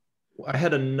 I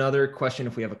had another question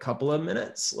if we have a couple of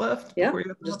minutes left. Yeah,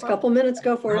 just a couple minutes,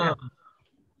 go for it.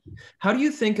 How do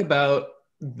you think about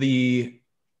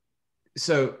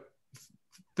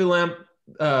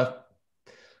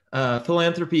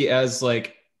philanthropy as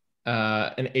like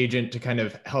an agent to kind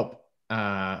of help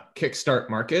kickstart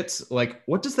markets? Like,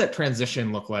 what does that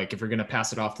transition look like if you're going to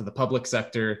pass it off to the public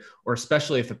sector, or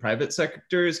especially if the private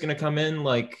sector is going to come in,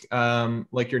 like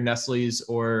your Nestle's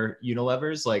or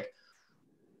Unilever's? Like,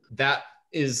 that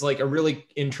is like a really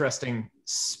interesting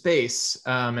space.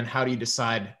 And how do you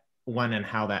decide when and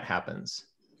how that happens?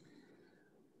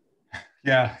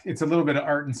 Yeah, it's a little bit of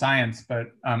art and science,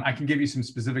 but I can give you some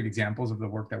specific examples of the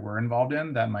work that we're involved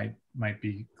in that might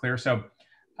be clear. So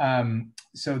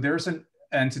there's an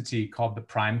entity called the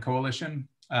Prime Coalition.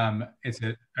 Are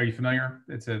you familiar?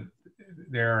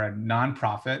 They're a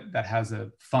nonprofit that has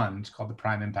a fund called the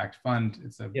Prime Impact Fund.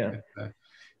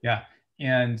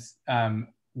 And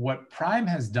what Prime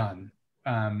has done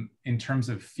in terms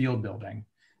of field building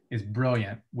is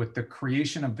brilliant with the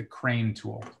creation of the Crane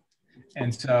tool.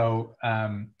 And so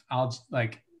I'll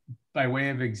by way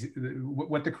of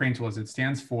what the Crane tool is, it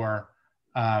stands for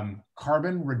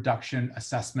Carbon Reduction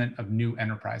Assessment of New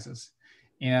Enterprises.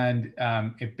 And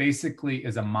it basically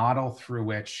is a model through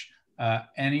which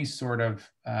any sort of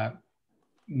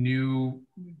new,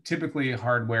 typically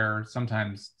hardware,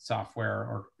 sometimes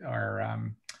software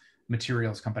or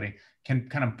materials company can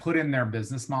kind of put in their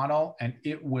business model, and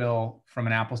it will, from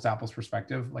an apples to apples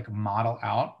perspective, like model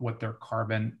out what their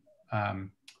carbon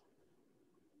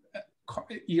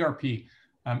ERP,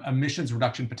 emissions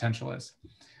reduction potential is.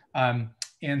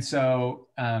 And so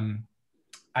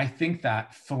I think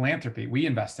that philanthropy, we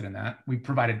invested in that. We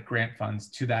provided grant funds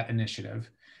to that initiative.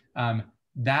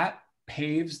 That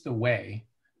paves the way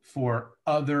for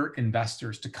other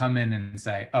investors to come in and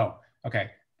say, oh,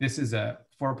 okay, this is a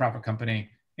for-profit company.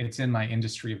 It's in my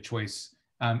industry of choice.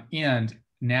 And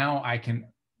now I can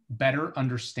better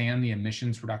understand the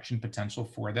emissions reduction potential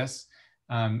for this,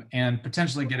 and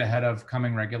potentially get ahead of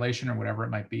coming regulation or whatever it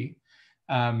might be.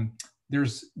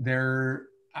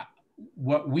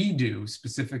 What we do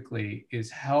specifically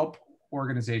is help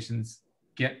organizations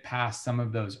get past some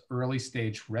of those early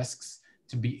stage risks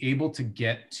to be able to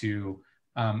get to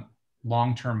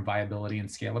long-term viability and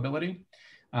scalability.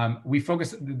 We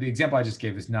focus, the example I just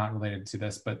gave is not related to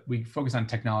this, but we focus on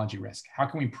technology risk. How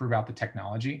can we prove out the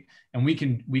technology? And we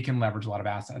can leverage a lot of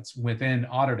assets within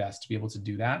Autodesk to be able to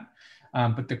do that.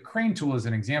 But the Crane tool is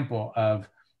an example of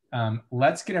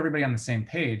let's get everybody on the same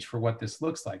page for what this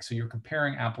looks like. So you're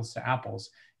comparing apples to apples.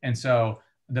 And so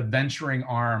the venturing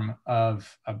arm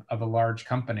of a large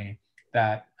company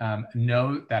that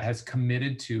that has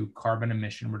committed to carbon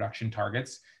emission reduction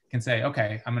targets can say,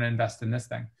 okay, I'm going to invest in this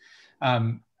thing.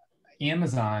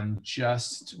 Amazon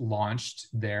just launched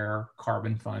their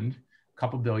carbon fund, a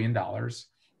couple $2 billion.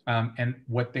 And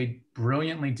what they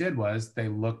brilliantly did was they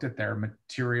looked at their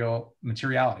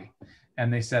materiality.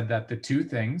 And they said that the two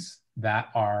things that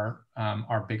are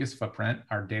our biggest footprint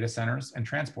are data centers and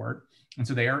transport. And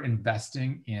so they are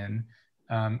investing in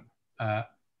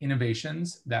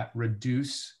innovations that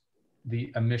reduce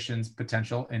the emissions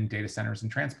potential in data centers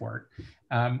and transport.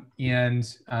 They're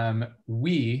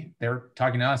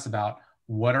talking to us about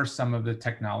what are some of the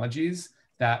technologies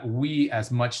that we,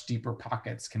 as much deeper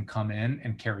pockets, can come in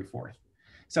and carry forth.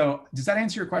 So does that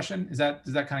answer your question? Does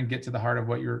that kind of get to the heart of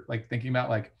what you're like thinking about,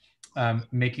 like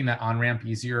making that on-ramp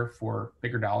easier for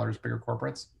bigger dollars, bigger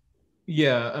corporates?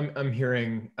 Yeah, I'm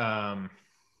hearing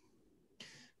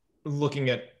looking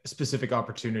at specific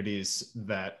opportunities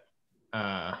that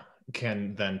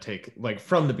can then take, like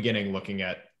from the beginning, looking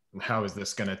at how is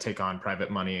this going to take on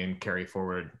private money and carry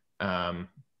forward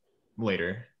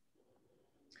later.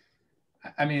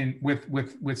 I mean, with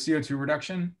CO2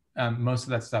 reduction, most of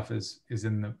that stuff is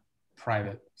in the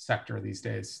private sector these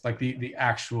days. Like the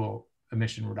actual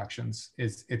emission reductions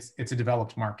it's a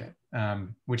developed market,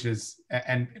 which is,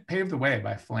 and paved the way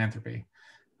by philanthropy,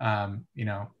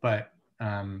 but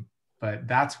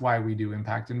that's why we do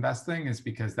impact investing, is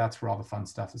because that's where all the fun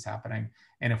stuff is happening.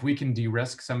 And if we can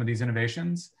de-risk some of these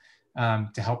innovations to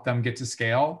help them get to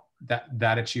scale,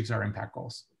 that achieves our impact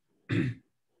goals. I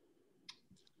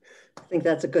think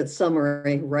that's a good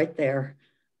summary right there.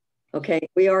 Okay,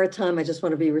 we are at time. I just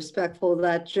want to be respectful of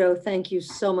that. Joe, thank you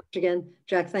so much again.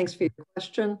 Jack, thanks for your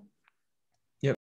question.